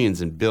billions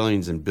and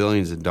billions and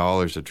billions of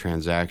dollars of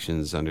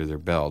transactions under their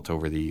belt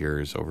over the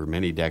years, over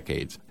many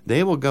decades.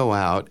 They will go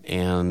out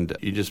and,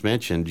 you just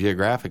mentioned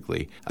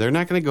geographically, they're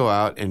not going to go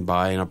out and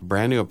buy a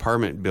brand new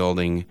apartment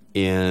building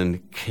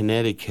in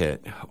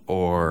Connecticut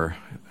or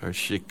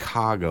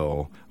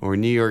Chicago or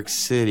New York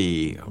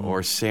City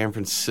or San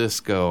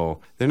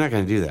Francisco. They're not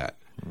going to do that.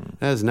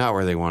 That is not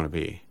where they want to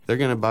be. They're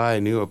going to buy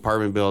a new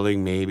apartment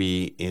building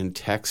maybe in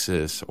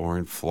Texas or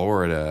in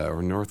Florida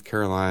or North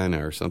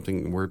Carolina or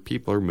something where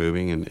people are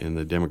moving and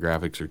the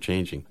demographics are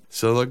changing.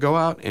 So they'll go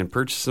out and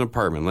purchase an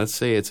apartment. Let's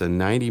say it's a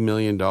 $90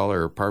 million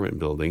apartment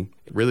building,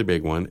 a really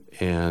big one,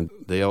 and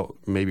they'll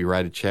maybe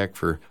write a check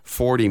for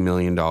 $40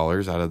 million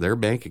out of their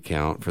bank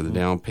account for the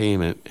down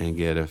payment and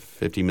get a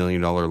 $50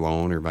 million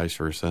loan or vice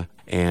versa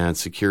and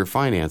secure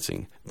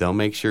financing. They'll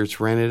make sure it's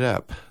rented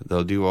up.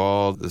 They'll do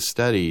all the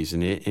studies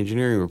and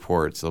engineering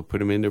reports. They'll put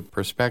them into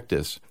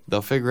prospectus.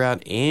 They'll figure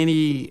out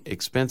any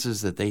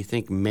expenses that they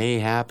think may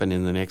happen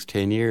in the next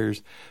 10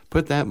 years,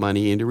 put that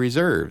money into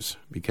reserves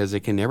because they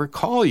can never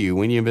call you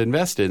when you've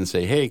invested and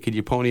say, hey, could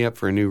you pony up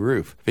for a new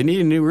roof? If they need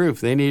a new roof,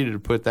 they needed to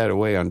put that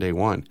away on day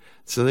one.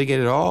 So they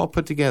get it all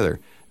put together.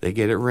 They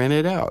get it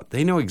rented out.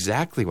 They know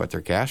exactly what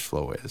their cash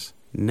flow is.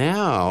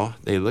 Now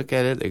they look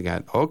at it, they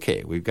got,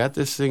 okay, we've got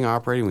this thing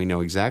operating. We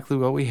know exactly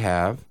what we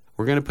have.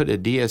 We're going to put a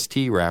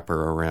DST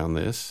wrapper around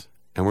this,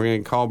 and we're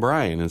going to call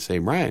Brian and say,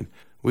 Brian,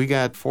 we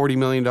got $40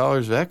 million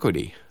of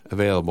equity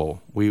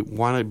available. We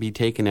want to be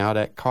taken out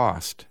at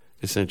cost,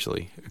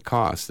 essentially.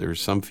 Cost.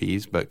 There's some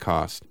fees, but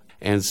cost.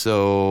 And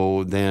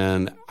so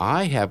then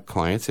I have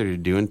clients that are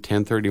doing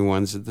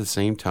 1031s at the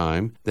same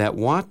time that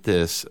want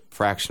this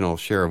fractional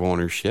share of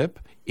ownership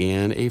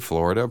in a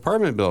Florida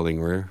apartment building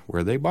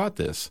where they bought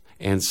this.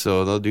 And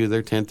so they'll do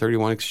their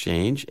 1031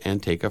 exchange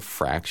and take a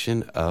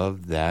fraction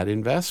of that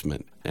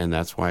investment. And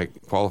that's why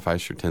it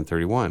qualifies for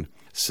 1031.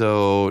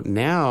 So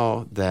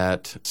now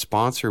that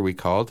sponsor, we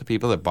call it, the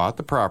people that bought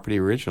the property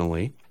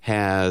originally,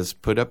 has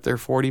put up their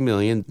 $40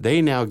 million.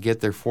 They now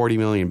get their $40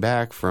 million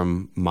back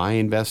from my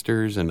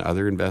investors and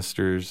other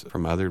investors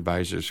from other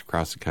advisors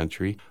across the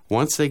country.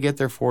 Once they get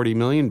their $40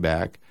 million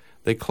back,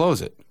 they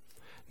close it.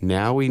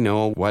 Now we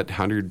know what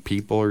 100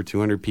 people or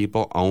 200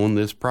 people own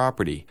this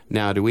property.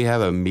 Now, do we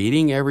have a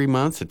meeting every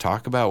month to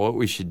talk about what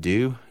we should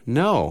do?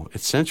 No,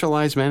 it's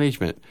centralized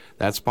management.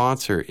 That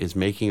sponsor is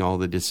making all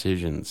the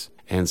decisions.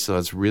 And so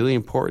it's really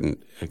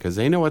important because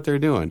they know what they're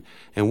doing.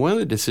 And one of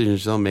the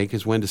decisions they'll make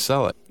is when to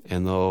sell it.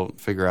 And they'll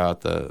figure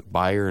out the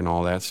buyer and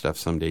all that stuff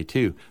someday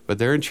too. But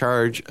they're in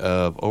charge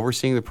of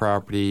overseeing the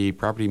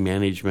property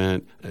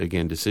management,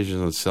 again,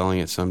 decisions on selling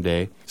it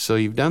someday. So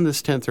you've done this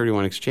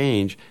 1031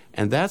 exchange,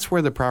 and that's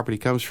where the property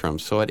comes from.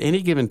 So at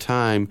any given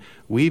time,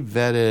 we've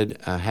vetted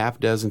a half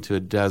dozen to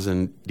a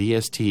dozen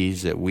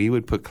DSTs that we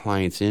would put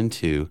clients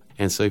into.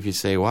 And so if you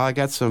say, well, I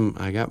got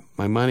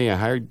my money, I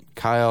hired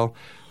Kyle,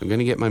 I'm going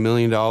to get my $1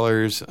 million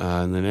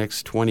in the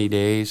next 20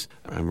 days.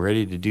 I'm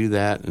ready to do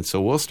that. And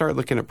so we'll start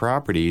looking at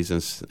properties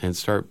and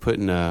start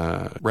putting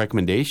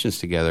recommendations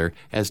together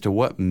as to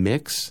what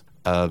mix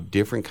of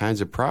different kinds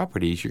of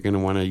properties you're going to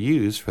want to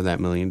use for that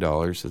 $1 million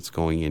that's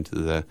going into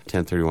the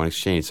 1031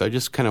 exchange. So I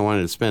just kind of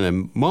wanted to spend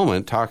a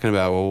moment talking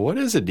about, well, what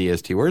is a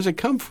DST? Where does it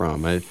come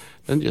from? It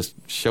doesn't just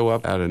show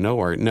up out of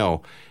nowhere.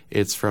 No,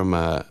 it's from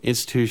an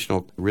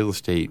institutional real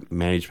estate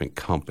management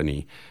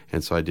company.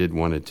 And so I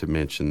wanted to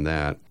mention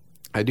that.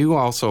 I do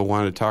also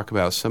want to talk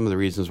about some of the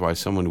reasons why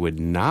someone would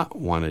not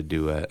want to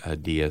do a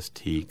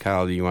DST.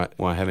 Kyle, do you want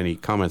to have any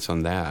comments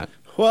on that?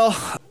 Well,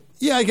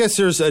 yeah, I guess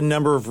there's a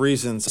number of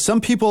reasons.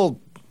 Some people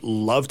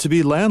love to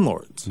be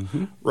landlords,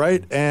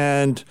 right?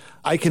 And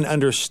I can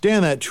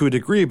understand that to a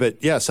degree,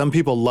 but yeah, some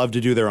people love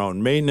to do their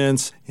own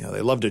maintenance.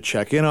 They love to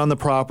check in on the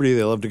property.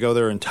 They love to go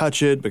there and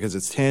touch it because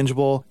it's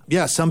tangible.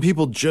 Yeah, some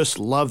people just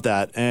love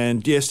that,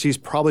 and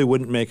DSTs probably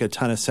wouldn't make a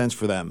ton of sense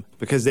for them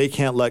because they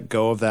can't let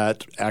go of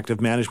that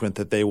active management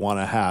that they want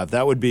to have.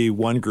 That would be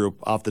one group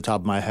off the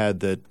top of my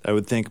head that I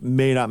would think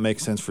may not make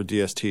sense for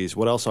DSTs.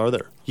 What else are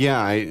there?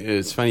 Yeah,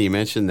 it's funny you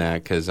mentioned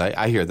that because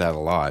I hear that a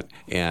lot.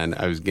 And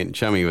I was getting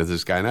chummy with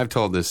this guy, and I've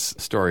told this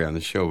story on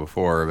the show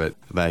before,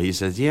 but he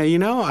says, yeah,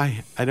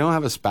 I don't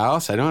have a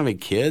spouse. I don't have any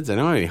kids. I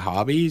don't have any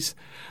hobbies.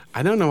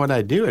 I don't know what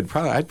I'd do. I'd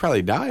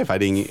probably die if I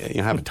didn't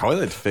have a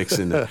toilet to fix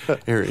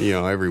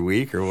every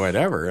week or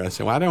whatever. I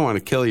said, well, I don't want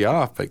to kill you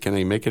off, but can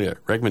I make it a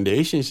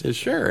recommendation? He said,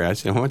 sure. I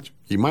said, well,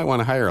 you might want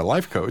to hire a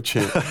life coach.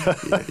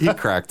 He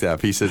cracked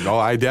up. He said, oh,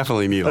 I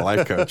definitely need a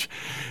life coach.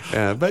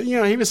 But,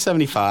 he was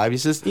 75. He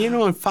says,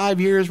 in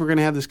 5 years, we're going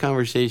to have this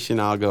conversation.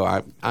 I'll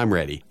go, I'm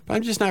ready. But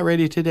I'm just not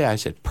ready today. I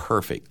said,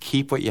 perfect.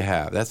 Keep what you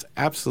have. That's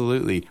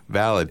absolutely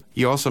valid.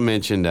 You also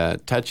mentioned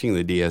touching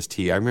the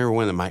DST. I remember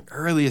one of my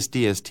earliest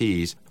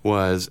DSTs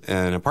was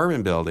an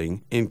apartment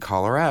building in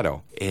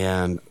Colorado.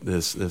 And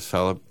this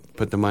fellow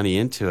put the money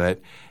into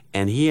it.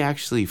 And he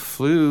actually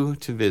flew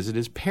to visit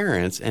his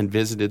parents and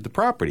visited the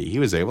property. He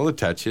was able to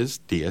touch his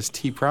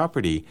DST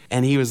property.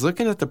 And he was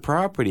looking at the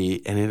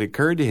property, and it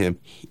occurred to him,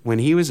 when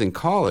he was in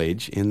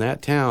college in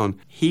that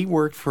town, he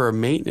worked for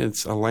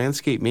a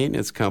landscape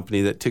maintenance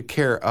company that took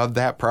care of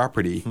that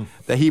property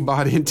that he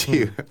bought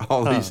into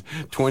all these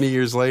 20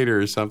 years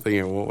later or something,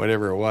 or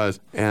whatever it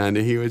was. And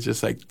he was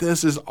just like,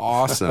 this is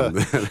awesome.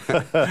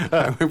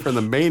 I went from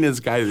the maintenance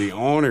guy to the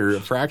owner, a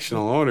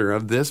fractional owner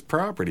of this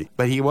property.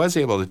 But he was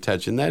able to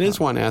touch, and that is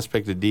one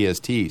aspect of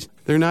DSTs.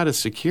 They're not a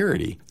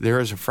security. There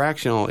is a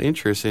fractional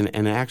interest in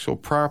an actual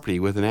property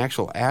with an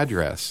actual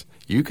address.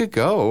 You could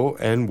go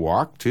and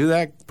walk to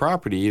that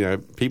property.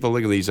 People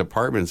look at these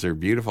apartments. They're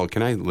beautiful.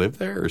 Can I live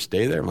there or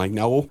stay there? I'm like,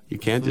 no, you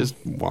can't just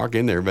walk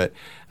in there. But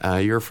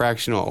you're a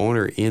fractional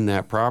owner in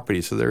that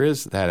property. So there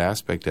is that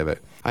aspect of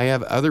it. I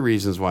have other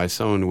reasons why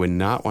someone would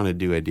not want to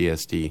do a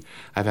DST.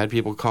 I've had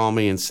people call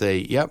me and say,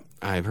 yep,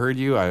 I've heard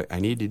you. I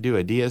need to do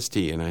a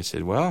DST. And I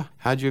said, well,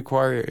 how'd you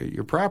acquire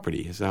your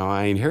property? So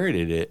I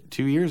inherited it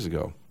 2 years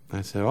ago.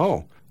 I said,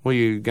 oh, well,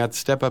 you got to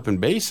step up in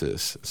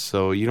basis,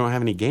 so you don't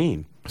have any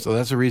gain. So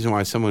that's the reason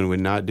why someone would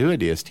not do a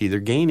DST. Their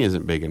gain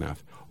isn't big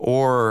enough.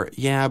 Or,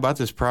 yeah, I bought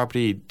this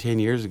property 10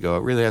 years ago.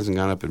 It really hasn't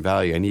gone up in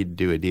value. I need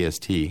to do a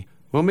DST.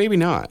 Well, maybe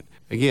not.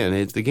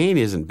 Again, the gain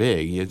isn't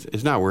big.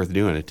 It's not worth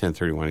doing a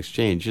 1031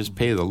 exchange. Just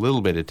pay the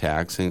little bit of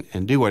tax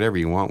and do whatever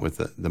you want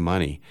with the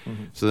money.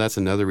 Mm-hmm. So that's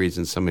another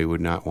reason somebody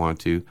would not want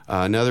to.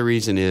 Another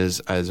reason is,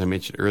 as I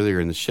mentioned earlier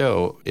in the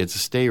show, it's a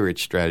stay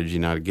rich strategy,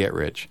 not a get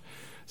rich.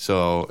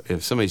 So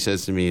if somebody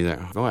says to me,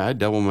 I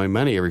double my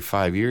money every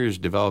 5 years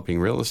developing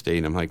real estate,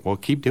 and I'm like, well,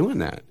 keep doing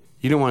that.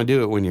 You don't want to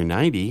do it when you're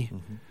 90,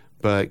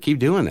 But keep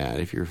doing that.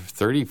 If you're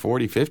 30,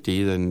 40,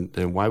 50,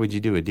 then why would you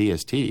do a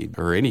DST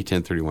or any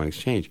 1031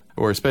 exchange,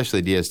 or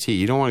especially DST?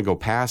 You don't want to go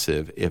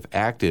passive if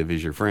active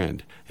is your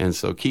friend. And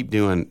so keep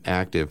doing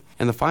active.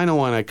 And the final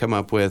one I come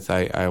up with,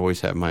 I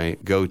always have my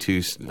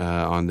go-to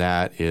on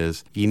that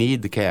is you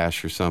need the cash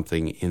for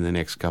something in the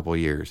next couple of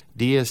years.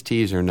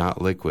 DSTs are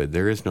not liquid.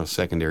 There is no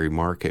secondary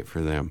market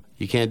for them.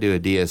 You can't do a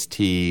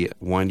DST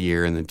 1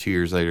 year and then 2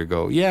 years later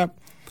go, yeah,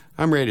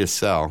 I'm ready to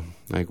sell.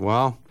 Like,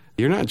 well,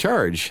 you're not in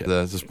charge.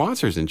 The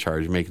sponsor's in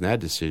charge of making that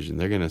decision.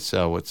 They're going to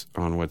sell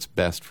what's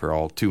best for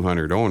all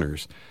 200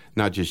 owners,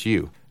 not just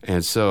you.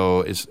 And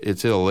so it's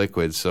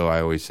illiquid. So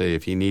I always say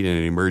if you need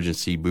an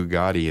emergency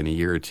Bugatti in a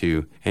year or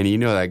two, and you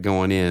know that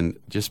going in,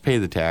 just pay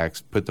the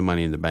tax, put the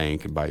money in the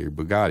bank, and buy your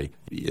Bugatti.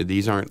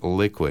 These aren't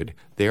liquid.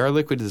 They are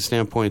liquid to the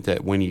standpoint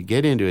that when you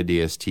get into a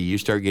DST, you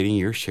start getting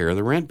your share of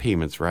the rent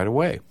payments right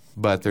away.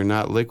 But they're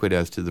not liquid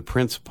as to the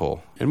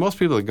principal. And most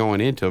people that are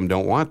going into them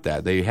don't want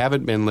that. They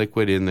haven't been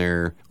liquid in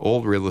their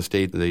old real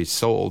estate that they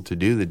sold to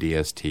do the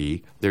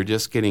DST. They're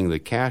just getting the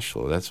cash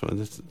flow. That's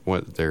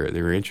what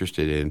they're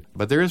interested in.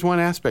 But there is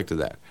one aspect of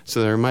that.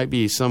 So there might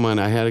be someone,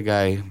 I had a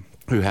guy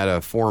who had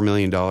a $4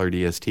 million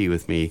DST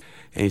with me,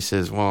 and he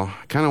says, well,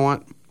 I kind of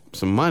want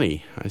some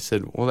money. I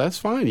said, well, that's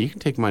fine. You can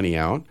take money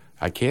out.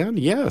 I can?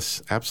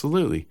 Yes,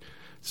 absolutely.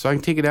 So I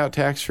can take it out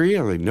tax-free?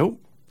 I'm like,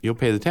 nope, you'll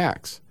pay the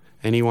tax.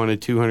 And he wanted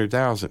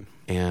 $200,000.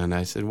 And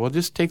I said, well,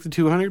 just take the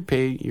 $200,000,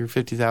 pay your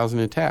 $50,000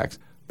 in tax.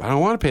 But I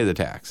don't want to pay the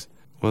tax.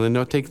 Well, then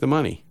don't take the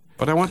money.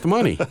 But I want the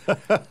money.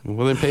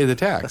 Well, then pay the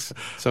tax.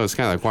 So it's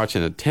kind of like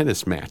watching a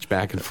tennis match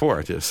back and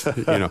forth. Just,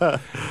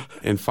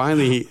 And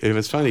finally, it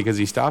was funny because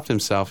he stopped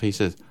himself. He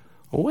says,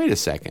 well, wait a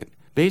second.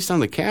 Based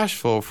on the cash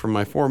flow from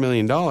my $4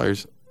 million,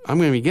 I'm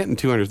going to be getting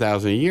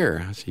 $200,000 a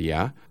year. I said,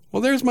 yeah.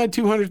 Well, there's my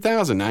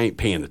 $200,000. I ain't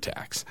paying the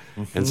tax.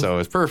 Mm-hmm. And so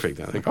it's perfect.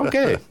 I'm like,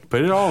 okay,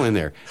 put it all in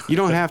there. You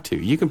don't have to.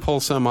 You can pull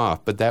some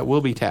off, but that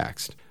will be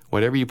taxed.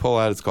 Whatever you pull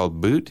out, it's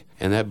called boot,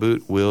 and that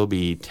boot will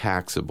be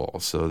taxable.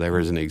 So there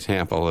was an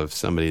example of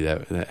somebody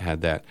that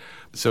had that.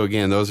 So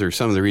again, those are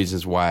some of the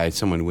reasons why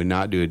someone would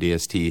not do a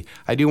DST.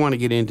 I do want to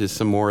get into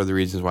some more of the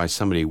reasons why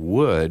somebody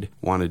would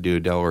want to do a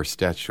Delaware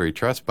Statutory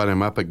Trust, but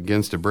I'm up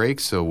against a break,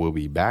 so we'll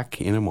be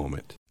back in a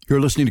moment. You're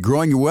listening to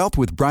Growing Your Wealth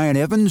with Brian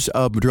Evans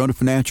of Madrona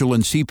Financial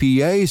and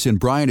CPAs, and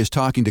Brian is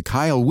talking to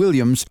Kyle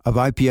Williams of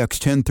IPX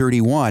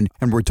 1031,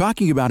 and we're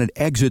talking about an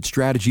exit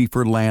strategy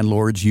for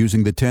landlords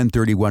using the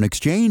 1031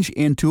 exchange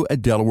into a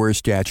Delaware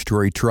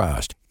statutory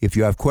trust. If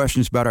you have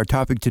questions about our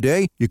topic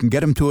today, you can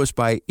get them to us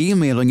by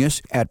emailing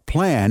us at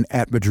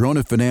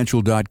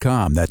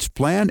plan@madronafinancial.com. That's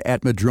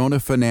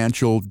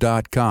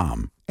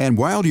plan@madronafinancial.com. And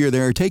while you're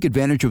there, take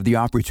advantage of the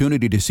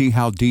opportunity to see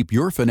how deep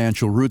your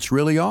financial roots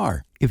really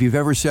are. If you've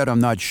ever said, I'm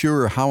not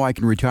sure how I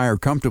can retire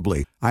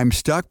comfortably, I'm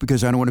stuck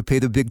because I don't want to pay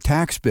the big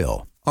tax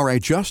bill, or I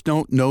just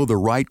don't know the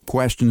right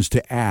questions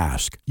to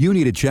ask, you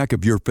need a check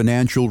of your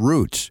financial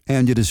roots,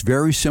 and it is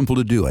very simple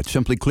to do it.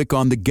 Simply click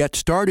on the Get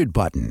Started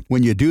button.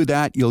 When you do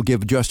that, you'll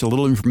give just a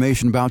little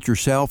information about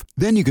yourself.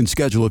 Then you can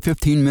schedule a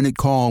 15-minute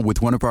call with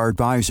one of our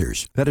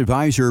advisors. That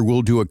advisor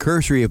will do a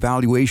cursory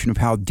evaluation of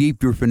how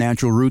deep your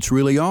financial roots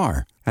really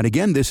are. And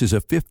again, this is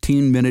a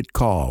 15-minute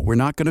call. We're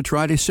not going to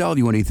try to sell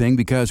you anything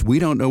because we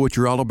don't know what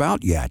you're all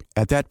about yet.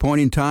 At that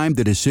point in time,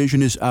 the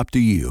decision is up to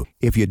you.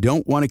 If you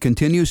don't want to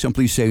continue,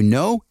 simply say,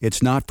 no,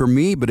 it's not for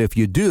me. But if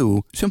you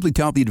do, simply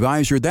tell the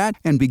advisor that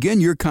and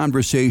begin your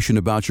conversation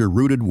about your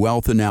rooted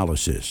wealth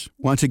analysis.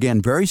 Once again,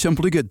 very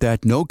simple to get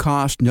that. No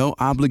cost, no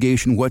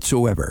obligation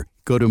whatsoever.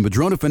 Go to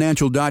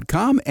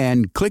madronafinancial.com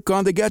and click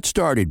on the Get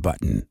Started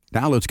button.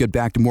 Now let's get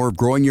back to more of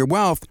Growing Your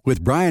Wealth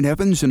with Brian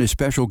Evans and his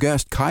special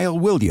guest, Kyle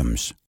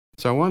Williams.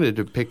 So I wanted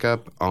to pick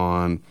up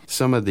on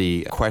some of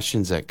the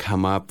questions that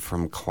come up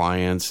from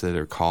clients that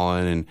are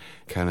calling and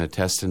kind of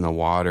testing the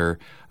water.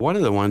 One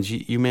of the ones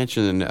you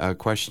mentioned a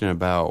question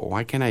about,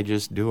 why can't I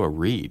just do a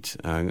REIT?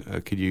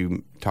 Could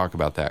you talk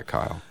about that,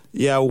 Kyle?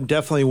 Yeah,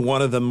 definitely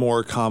one of the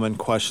more common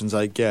questions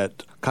I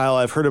get. Kyle,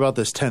 I've heard about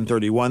this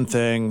 1031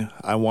 thing.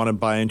 I want to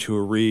buy into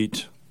a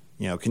REIT.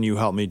 Can you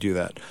help me do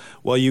that?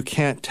 Well, you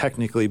can't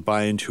technically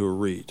buy into a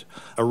REIT.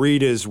 A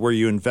REIT is where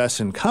you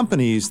invest in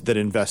companies that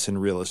invest in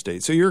real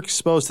estate. So you're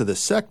exposed to the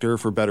sector,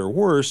 for better or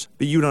worse,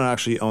 but you don't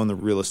actually own the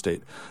real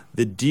estate.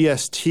 The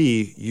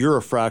DST, you're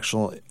a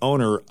fractional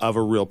owner of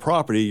a real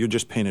property. You're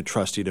just paying a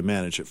trustee to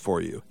manage it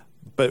for you.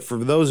 But for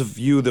those of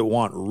you that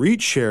want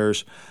REIT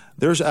shares,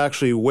 there's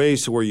actually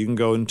ways to where you can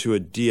go into a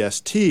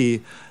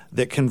DST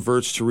that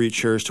converts to REIT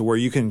shares to where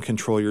you can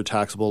control your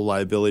taxable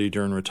liability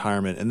during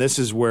retirement. And this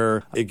is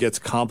where it gets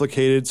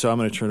complicated, so I'm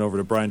going to turn it over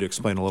to Brian to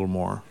explain a little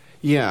more.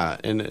 Yeah,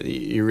 and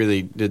you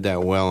really did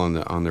that well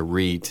on the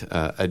REIT.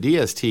 A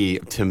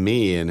DST, to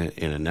me, in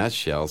a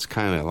nutshell, is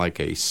kind of like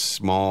a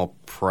small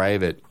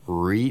private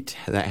REIT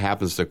that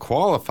happens to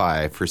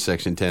qualify for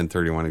Section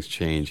 1031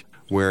 exchange,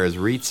 whereas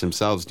REITs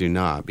themselves do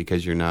not,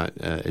 because you're not,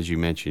 as you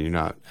mentioned, you're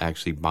not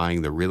actually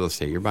buying the real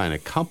estate. You're buying a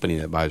company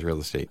that buys real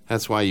estate.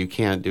 That's why you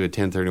can't do a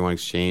 1031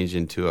 exchange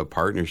into a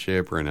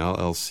partnership or an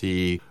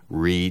LLC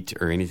REIT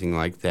or anything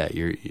like that.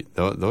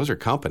 Those are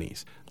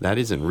companies. That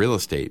isn't real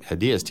estate. A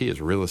DST is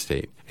real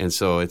estate. And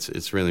so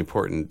it's really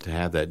important to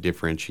have that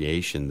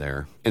differentiation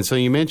there. And so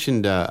you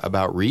mentioned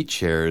about REIT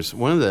shares.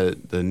 One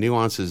of the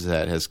nuances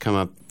that has come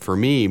up for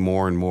me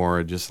more and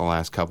more just the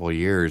last couple of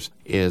years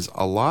is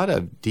a lot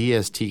of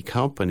DST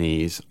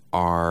companies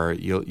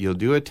you'll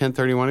do a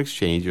 1031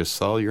 exchange, you'll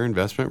sell your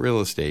investment real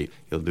estate,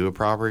 you'll do a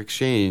proper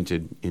exchange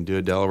and do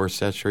a Delaware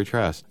Statutory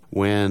Trust.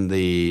 When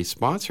the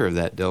sponsor of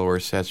that Delaware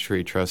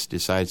Statutory Trust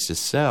decides to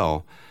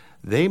sell,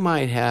 they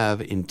might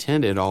have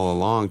intended all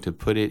along to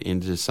put it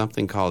into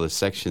something called a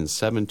Section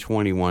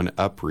 721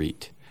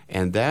 UPREIT.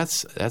 And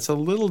that's a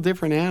little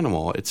different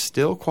animal. It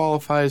still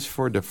qualifies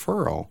for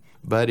deferral.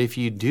 But if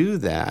you do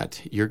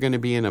that, you're going to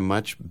be in a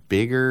much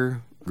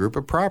bigger group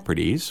of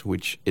properties,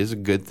 which is a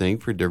good thing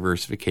for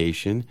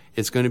diversification.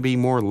 It's going to be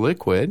more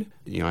liquid.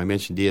 I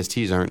mentioned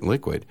DSTs aren't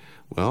liquid.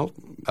 Well,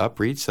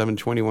 UPREITs,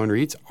 721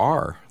 REITs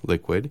are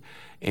liquid.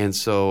 And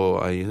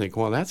so you think,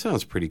 well, that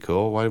sounds pretty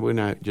cool. Why wouldn't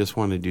I just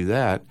want to do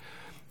that?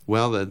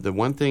 Well, the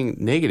one thing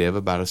negative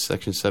about a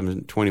Section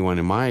 721,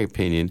 in my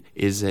opinion,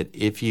 is that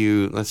if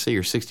let's say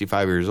you're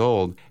 65 years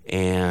old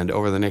and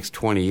over the next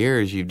 20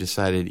 years you've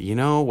decided,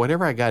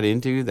 whatever I got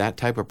into, that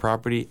type of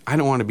property, I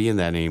don't want to be in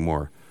that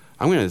anymore.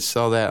 I'm going to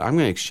sell that. I'm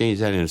going to exchange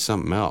that into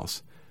something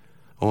else.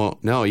 Well,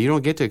 no, you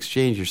don't get to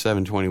exchange your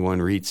 721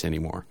 REITs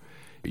anymore.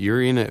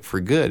 You're in it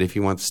for good if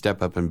you want to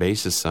step up in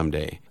basis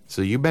someday.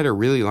 So you better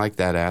really like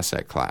that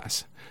asset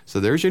class. So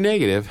there's your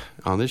negative.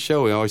 On this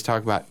show, we always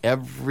talk about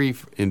every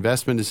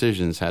investment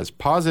decision has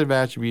positive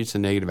attributes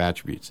and negative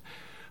attributes.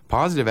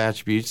 Positive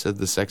attributes of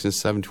the Section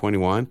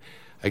 721,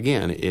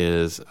 again,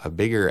 is a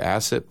bigger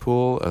asset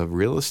pool of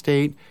real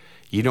estate.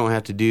 You don't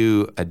have to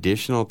do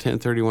additional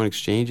 1031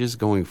 exchanges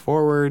going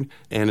forward,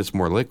 and it's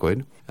more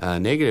liquid.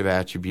 Negative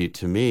attribute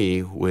to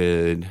me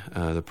with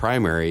the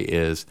primary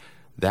is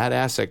that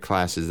asset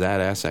class is that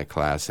asset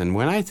class. And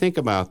when I think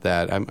about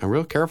that, I'm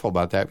real careful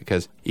about that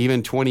because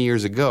even 20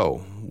 years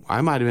ago,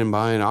 I might have been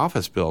buying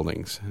office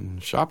buildings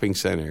and shopping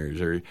centers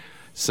or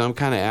some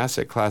kind of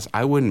asset class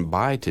I wouldn't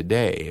buy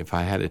today if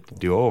I had it to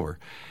do over.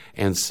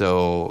 And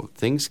so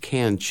things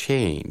can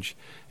change.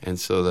 And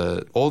so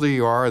the older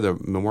you are, the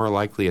more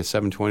likely a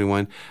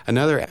 721.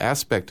 Another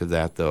aspect of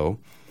that, though,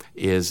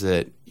 is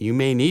that you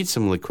may need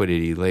some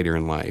liquidity later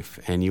in life,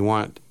 and you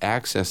want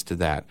access to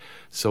that.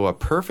 So a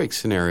perfect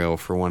scenario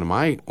for one of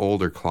my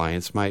older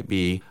clients might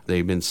be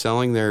they've been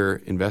selling their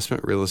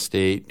investment real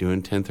estate, doing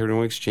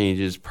 1031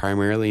 exchanges,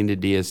 primarily into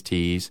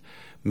DSTs.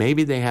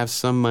 Maybe they have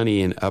some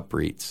money in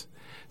UPREITs,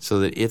 so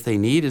that if they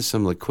needed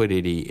some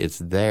liquidity, it's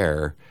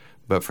there.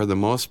 But for the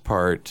most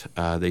part,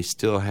 they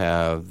still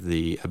have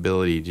the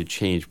ability to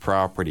change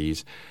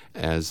properties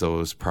as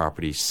those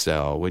properties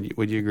sell.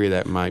 Would you agree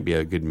that might be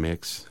a good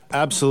mix?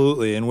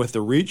 Absolutely. And with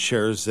the REIT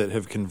shares that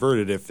have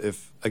converted,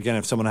 if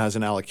someone has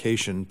an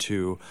allocation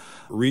to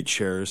REIT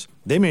shares,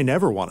 they may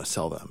never want to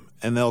sell them.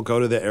 And they'll go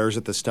to the heirs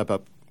at the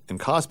step-up in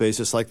cost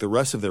basis like the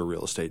rest of their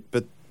real estate.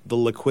 But the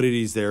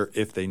liquidity is there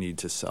if they need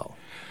to sell.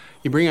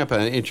 You bring up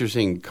an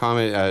interesting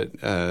comment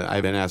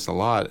I've been asked a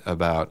lot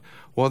about,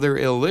 well, they're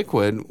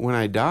illiquid. When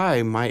I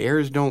die, my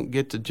heirs don't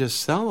get to just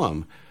sell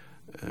them,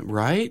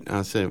 right? And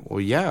I said,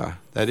 well, yeah,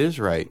 that is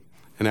right.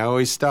 And I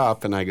always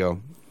stop and I go,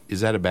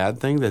 is that a bad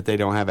thing that they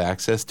don't have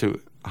access to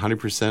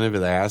 100% of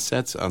the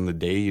assets on the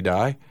day you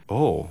die?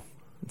 Oh,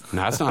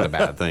 no, that's not a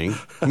bad thing.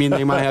 I mean,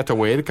 they might have to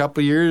wait a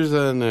couple of years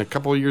and a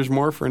couple of years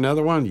more for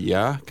another one.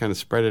 Yeah, kind of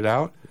spread it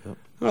out. Yep.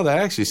 Well, that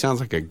actually sounds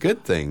like a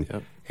good thing.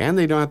 Yep. And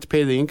they don't have to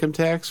pay the income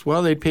tax.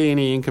 Well, they'd pay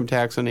any income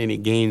tax on any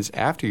gains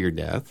after your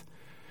death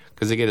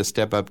because they get a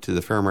step up to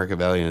the fair market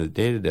value on the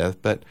date of death.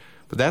 But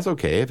that's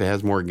okay. If it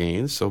has more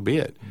gains, so be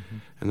it. Mm-hmm.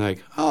 And they're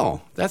like,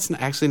 oh, that's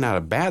actually not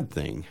a bad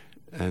thing.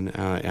 And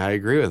I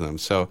agree with them.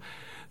 So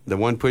the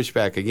one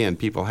pushback, again,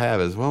 people have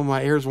is, well,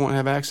 my heirs won't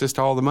have access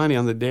to all the money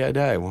on the day I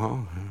die.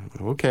 Well,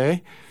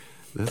 okay.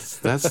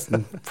 That's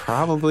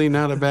probably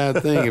not a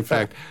bad thing. In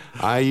fact,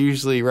 I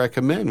usually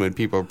recommend when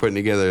people are putting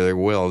together their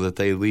will that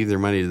they leave their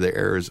money to their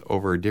heirs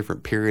over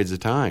different periods of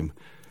time.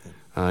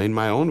 In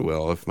my own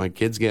will, if my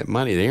kids get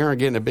money, they aren't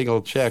getting a big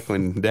old check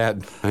when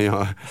Dad,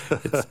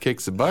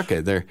 kicks the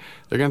bucket. They're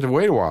going to have to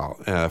wait a while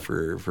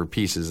for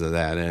pieces of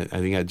that. And I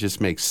think that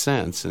just makes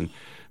sense, and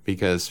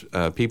because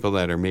people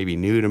that are maybe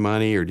new to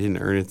money or didn't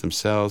earn it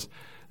themselves,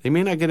 they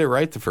may not get it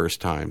right the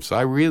first time. So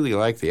I really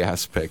like the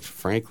aspect,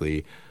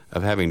 frankly,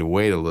 of having to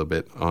wait a little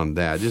bit on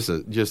that. Just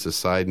a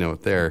side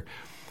note there.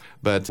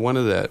 But one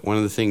of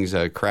the things,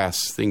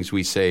 crass things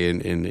we say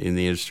in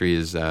the industry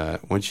is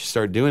once you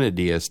start doing a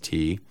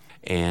DST,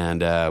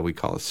 and we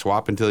call it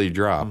swap until you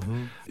drop.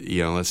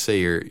 Mm-hmm. Let's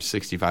say you're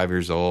 65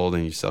 years old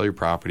and you sell your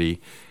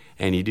property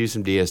and you do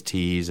some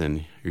DSTs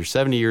and you're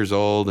 70 years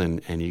old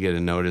and you get a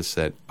notice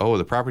that, oh,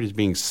 the property's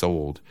being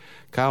sold.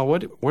 Kyle,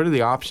 what are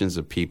the options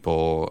that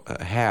people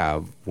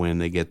have when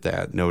they get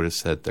that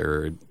notice that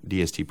their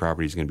DST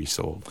property is going to be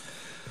sold?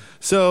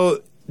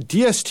 So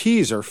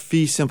DSTs are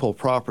fee simple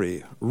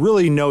property,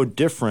 really no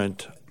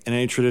different in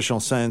any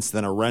traditional sense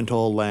than a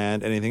rental,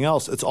 land, anything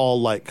else. It's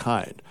all like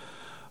kind.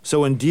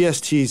 So when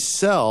DSTs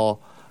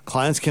sell,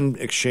 clients can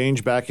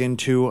exchange back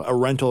into a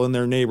rental in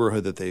their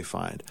neighborhood that they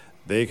find.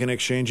 They can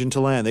exchange into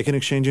land. They can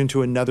exchange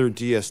into another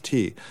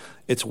DST.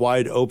 It's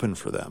wide open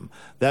for them.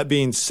 That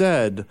being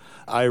said,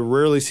 I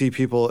rarely see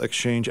people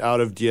exchange out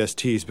of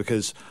DSTs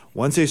because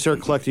once they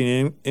start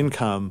collecting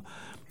income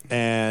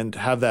and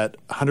have that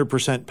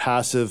 100%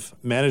 passive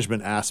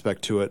management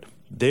aspect to it,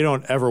 they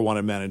don't ever want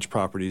to manage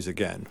properties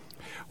again.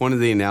 One of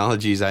the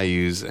analogies I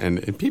use,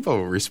 and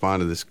people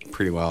respond to this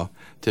pretty well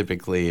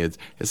typically,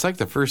 it's like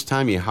the first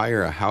time you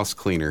hire a house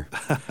cleaner.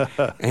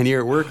 And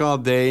you're at work all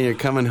day, and you're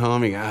coming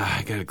home, and you go,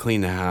 I got to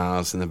clean the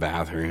house and the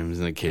bathrooms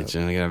and the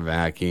kitchen, I got to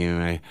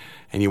vacuum.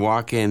 And you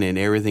walk in, and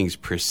everything's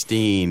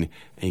pristine,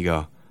 and you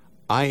go,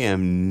 I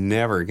am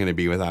never going to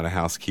be without a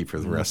housekeeper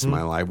the rest of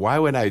my life. Why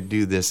would I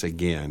do this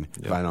again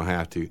if I don't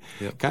have to?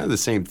 Kind of the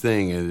same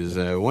thing is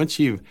once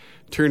you've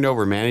turned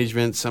over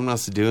management, someone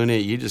else is doing it,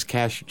 you just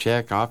cash your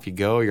check, off you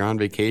go, you're on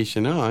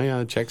vacation. Oh,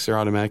 yeah, checks are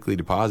automatically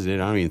deposited.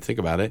 I don't even think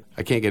about it.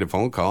 I can't get a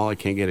phone call. I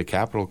can't get a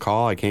capital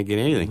call. I can't get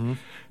anything.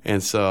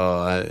 And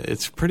so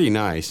it's pretty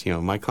nice. You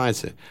know, my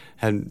clients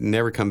had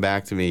never come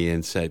back to me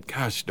and said,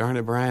 gosh, darn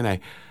it, Brian,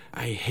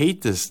 I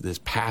hate this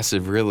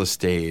passive real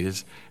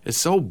estate.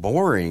 It's so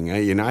boring.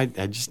 I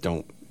just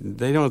don't.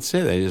 They don't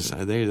say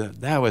that.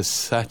 That was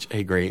such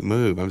a great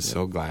move. I'm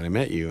so glad I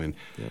met you,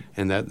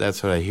 and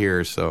that's what I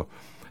hear. So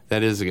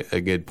that is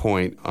a good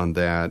point on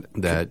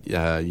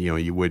that.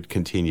 You would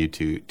continue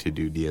to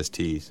do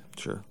DSTs.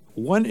 Sure.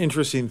 One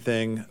interesting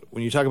thing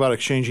when you talk about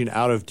exchanging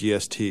out of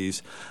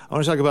DSTs, I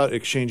want to talk about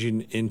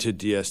exchanging into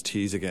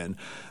DSTs again,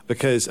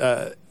 because from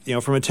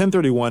a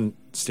 1031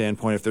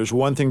 standpoint, if there's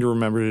one thing to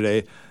remember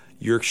today,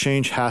 your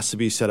exchange has to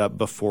be set up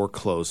before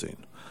closing.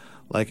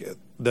 Like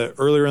the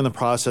earlier in the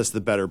process, the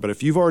better. But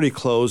if you've already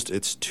closed,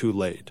 it's too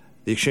late.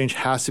 The exchange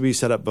has to be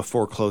set up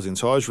before closing.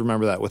 So always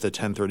remember that with a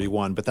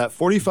 1031. But that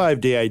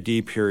 45-day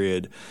ID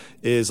period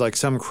is like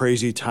some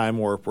crazy time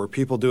warp where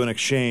people do an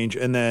exchange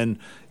and then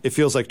it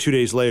feels like 2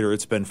 days later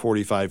it's been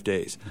 45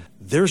 days.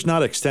 There's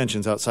not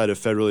extensions outside of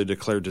federally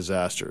declared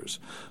disasters.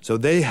 So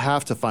they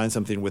have to find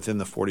something within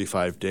the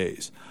 45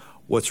 days.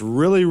 What's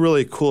really,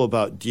 really cool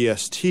about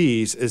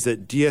DSTs is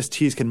that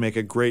DSTs can make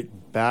a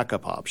great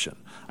backup option.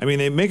 I mean,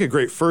 they make a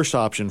great first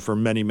option for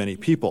many, many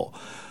people.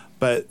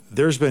 But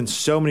there's been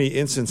so many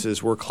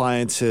instances where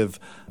clients have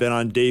been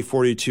on day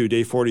 42,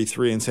 day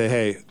 43 and say,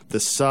 hey,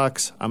 this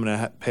sucks. I'm going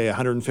to pay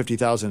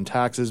 $150,000 in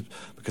taxes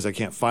because I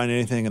can't find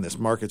anything and this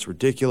market's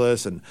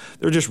ridiculous. And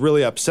they're just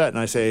really upset. And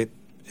I say,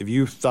 have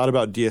you thought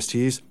about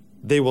DSTs?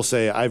 They will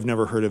say, I've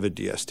never heard of a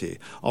DST.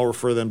 I'll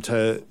refer them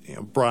to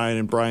Brian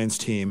and Brian's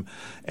team,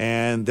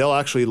 and they'll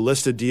actually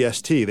list a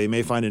DST. They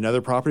may find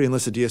another property and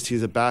list a DST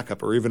as a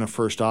backup or even a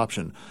first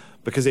option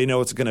because they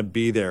know it's going to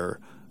be there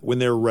when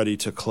they're ready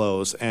to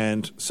close.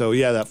 And so,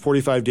 that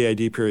 45-day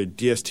ID period,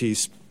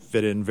 DSTs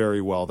fit in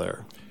very well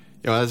there.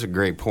 That's a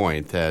great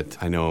point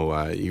that I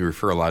know you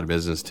refer a lot of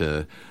business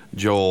to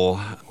Joel,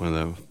 one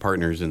of the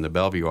partners in the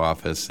Bellevue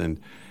office,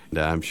 and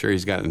I'm sure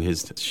he's gotten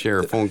his share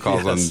of phone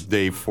calls on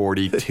day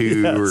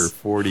 42 or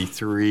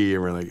 43,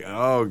 and we're like,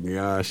 oh,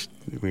 gosh,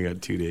 we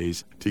got 2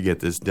 days to get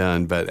this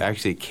done. But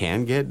actually it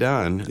can get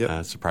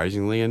done,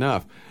 surprisingly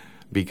enough,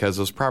 because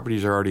those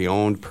properties are already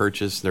owned,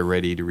 purchased, they're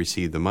ready to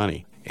receive the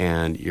money.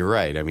 And you're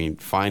right. I mean,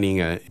 finding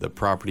the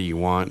property you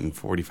want in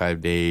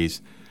 45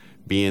 days,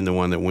 being the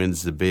one that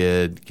wins the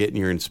bid, getting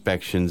your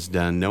inspections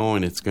done,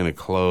 knowing it's going to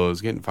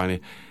close, finding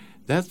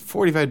that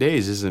 45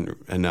 days isn't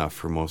enough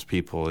for most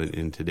people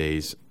in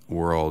today's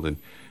world. And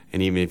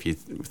even if you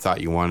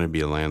thought you wanted to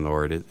be a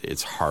landlord,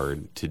 it's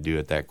hard to do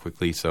it that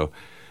quickly. So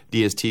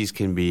DSTs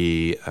can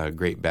be a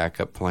great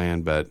backup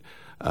plan, but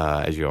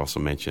as you also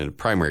mentioned, a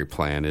primary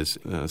plan is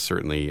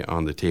certainly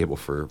on the table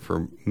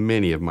for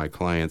many of my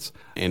clients.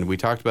 And we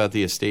talked about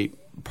the estate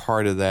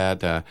part of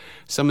that.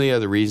 Some of the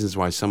other reasons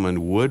why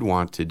someone would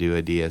want to do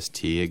a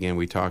DST, again,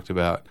 we talked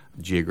about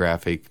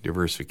geographic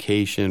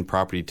diversification,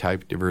 property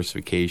type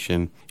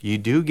diversification. You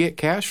do get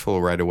cash flow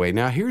right away.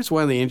 Now, here's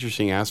one of the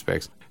interesting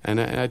aspects, and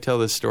I tell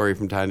this story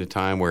from time to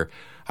time where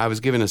I was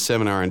given a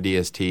seminar on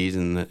DSTs,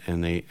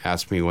 and they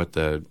asked me what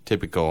the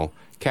typical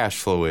cash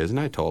flow is, and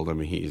I told him,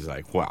 and he's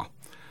like, well,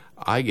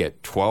 I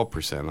get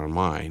 12% on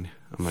mine.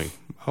 I'm like,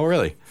 oh,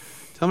 really?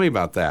 Tell me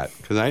about that,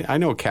 because I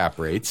know cap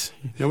rates.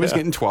 Nobody's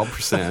getting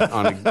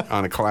 12%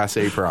 on a Class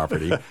A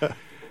property.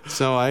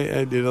 So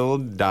I did a little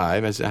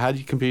dive. I said, how do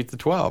you compute the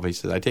 12? He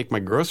said, I take my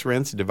gross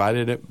rents and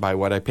divided it by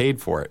what I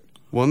paid for it.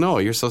 Well, no,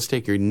 you're supposed to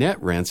take your net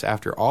rents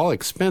after all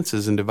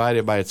expenses and divide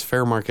it by its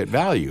fair market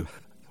value.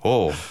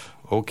 Oh,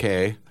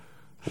 okay.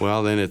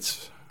 Well, then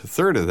it's a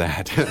third of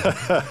that.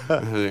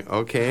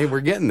 Okay, we're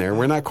getting there.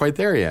 We're not quite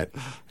there yet.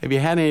 Have you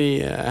had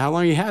any, how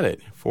long you had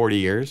it? 40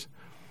 years.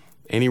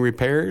 Any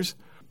repairs?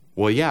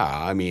 Well, yeah.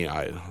 I mean,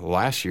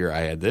 last year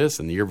I had this,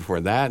 and the year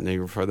before that, and the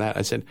year before that.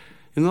 I said,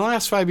 in the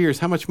last 5 years,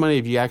 how much money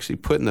have you actually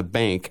put in the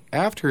bank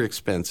after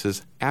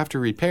expenses, after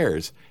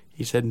repairs?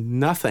 He said,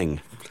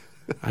 nothing.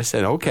 I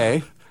said,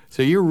 okay.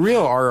 So your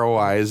real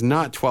ROI is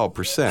not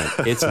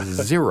 12%. It's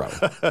 0.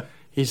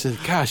 He said,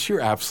 gosh,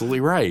 you're absolutely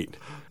right.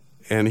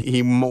 And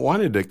he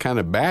wanted to kind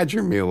of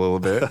badger me a little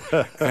bit.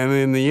 And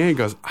in the end, he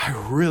goes, I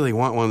really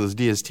want one of those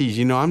DSTs.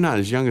 You know, I'm not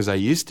as young as I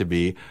used to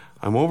be.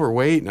 I'm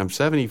overweight, and I'm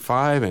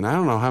 75, and I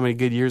don't know how many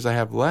good years I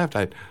have left.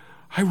 I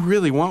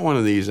really want one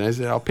of these. And I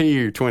said, I'll pay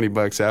you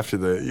 $20 after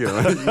the, you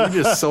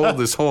just sold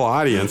this whole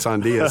audience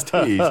on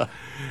DSTs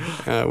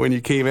when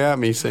you came at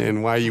me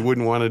saying why you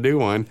wouldn't want to do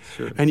one.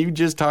 Sure. And you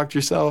just talked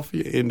yourself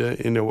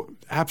into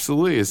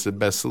absolutely it's the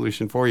best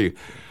solution for you.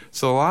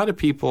 So a lot of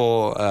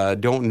people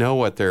don't know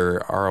what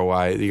their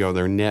ROI,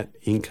 their net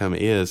income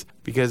is,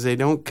 because they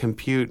don't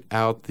compute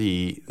out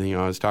I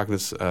was talking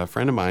to a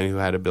friend of mine who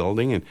had a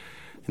building, and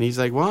he's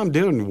like, well, I'm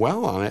doing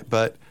well on it,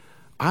 but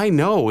I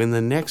know in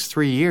the next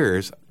 3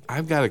 years,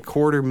 I've got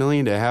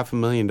 $250,000 to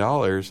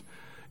 $500,000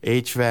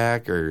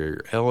 HVAC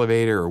or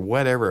elevator or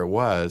whatever it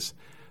was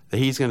that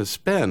he's going to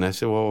spend. I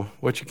said, well,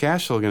 what's your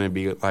cash flow going to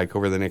be like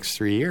over the next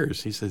 3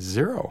 years? He said,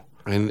 zero.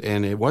 And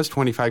it was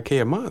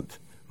 $25K a month.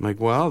 I'm like,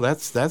 well,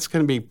 that's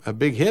going to be a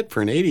big hit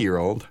for an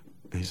 80-year-old.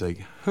 And he's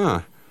like,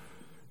 yeah,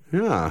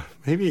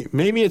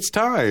 maybe it's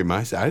time.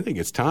 I said, I think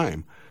it's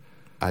time.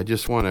 I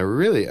just want to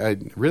I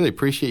really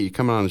appreciate you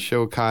coming on the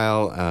show,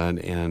 Kyle,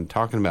 and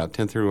talking about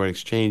 1031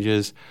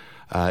 exchanges.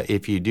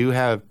 If you do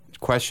have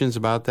questions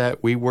about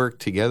that, we work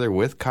together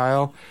with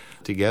Kyle.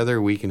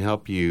 Together, we can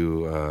help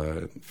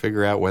you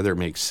figure out whether it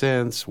makes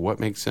sense, what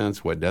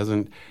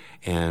doesn't,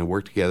 and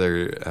work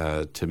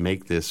together to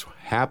make this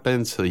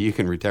happen so you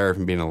can retire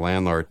from being a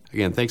landlord.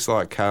 Again, thanks a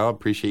lot, Kyle.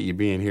 Appreciate you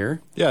being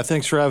here. Yeah,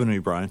 thanks for having me,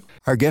 Brian.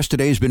 Our guest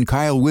today has been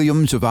Kyle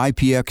Williams of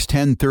IPX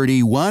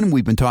 1031.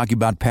 We've been talking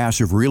about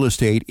passive real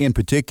estate, in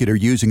particular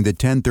using the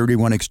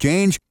 1031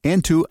 exchange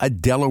into a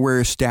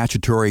Delaware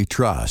statutory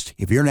trust.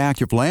 If you're an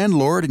active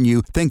landlord and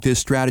you think this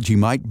strategy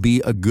might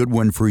be a good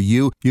one for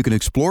you, you can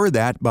explore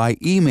that by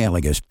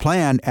emailing us,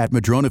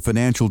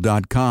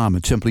 plan@madronafinancial.com.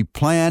 It's simply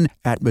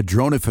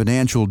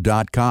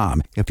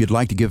plan@madronafinancial.com. If you'd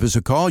like to give us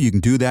a call, you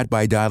can do that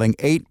by dialing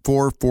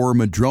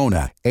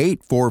 844-MADRONA,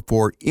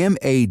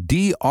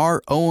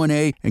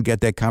 844-MADRONA, and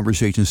get that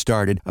conversation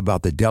started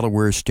about the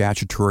Delaware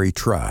Statutory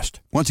Trust.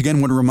 Once again, I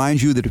want to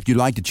remind you that if you'd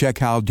like to check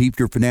how deep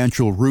your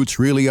financial roots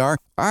really are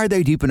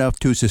they deep enough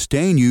to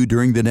sustain you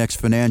during the next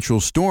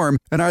financial storm?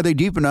 And are they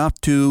deep enough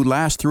to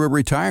last through a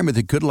retirement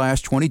that could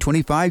last 20,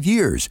 25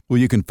 years? Well,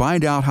 you can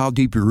find out how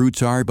deep your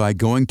roots are by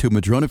going to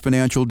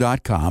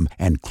madronafinancial.com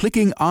and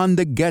clicking on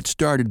the Get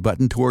Started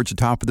button towards the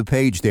top of the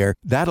page there.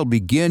 That'll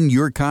begin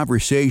your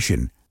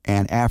conversation.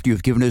 And after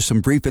you've given us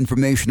some brief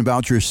information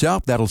about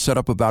yourself, that'll set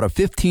up about a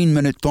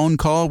 15-minute phone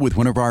call with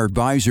one of our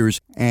advisors,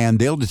 and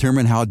they'll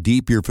determine how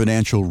deep your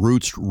financial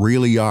roots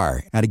really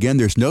are. And again,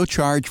 there's no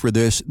charge for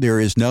this. There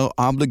is no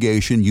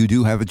obligation. You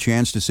do have a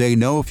chance to say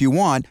no if you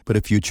want, but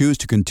if you choose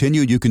to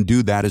continue, you can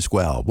do that as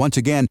well. Once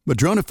again,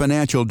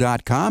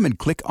 madronafinancial.com and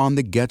click on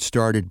the Get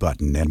Started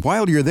button. And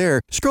while you're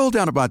there, scroll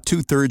down about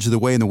 2/3 of the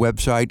way in the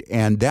website,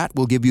 and that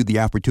will give you the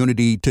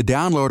opportunity to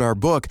download our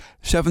book,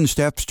 7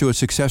 Steps to a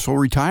Successful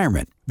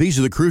Retirement. These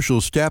are the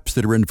crucial steps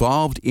that are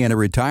involved in a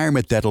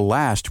retirement that'll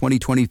last 20,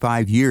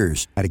 25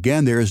 years. And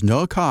again, there is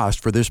no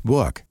cost for this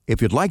book.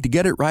 If you'd like to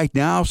get it right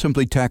now,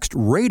 simply text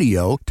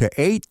RADIO to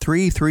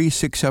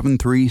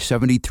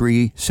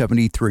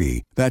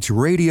 833-673-7373. That's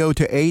RADIO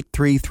to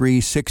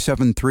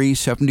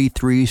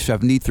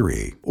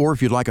 833-673-7373. Or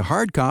if you'd like a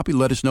hard copy,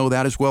 let us know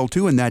that as well,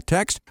 too. In that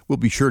text, we'll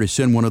be sure to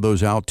send one of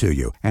those out to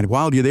you. And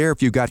while you're there,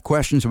 if you've got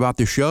questions about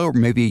the show or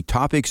maybe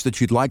topics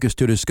that you'd like us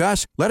to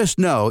discuss, let us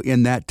know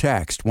in that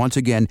text. Once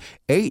again,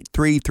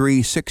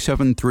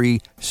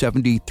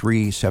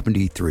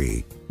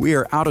 833-673-7373. We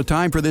are out of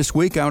time for this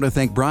week. I want to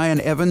thank Brian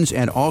Evans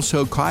and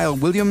also Kyle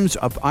Williams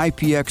of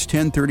IPX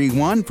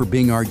 1031 for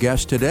being our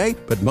guest today.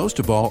 But most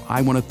of all,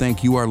 I want to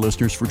thank you, our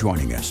listeners, for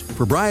joining us.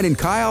 For Brian and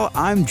Kyle,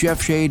 I'm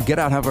Jeff Shade. Get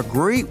out, have a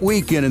great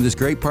weekend in this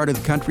great part of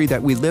the country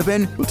that we live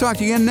in. We'll talk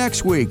to you again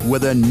next week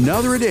with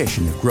another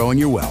edition of Growing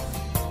Your Wealth.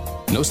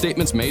 No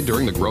statements made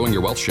during the Growing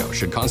Your Wealth show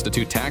should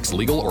constitute tax,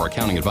 legal, or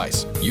accounting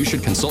advice. You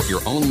should consult your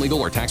own legal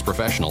or tax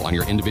professional on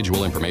your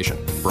individual information.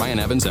 Brian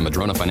Evans and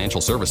Madrona Financial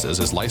Services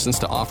is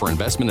licensed to offer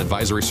investment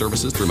advisory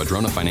services through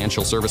Madrona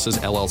Financial Services,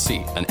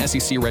 LLC, an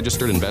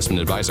SEC-registered investment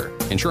advisor.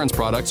 Insurance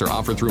products are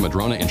offered through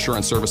Madrona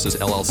Insurance Services,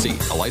 LLC,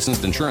 a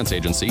licensed insurance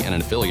agency and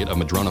an affiliate of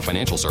Madrona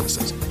Financial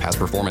Services. Past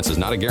performance is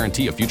not a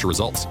guarantee of future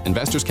results.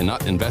 Investors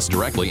cannot invest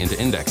directly into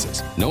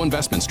indexes. No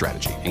investment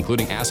strategy,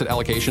 including asset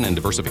allocation and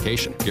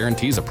diversification,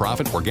 guarantees a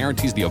profit or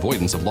guarantees the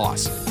avoidance of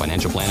loss.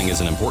 Financial planning is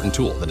an important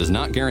tool that does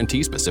not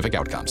guarantee specific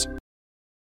outcomes.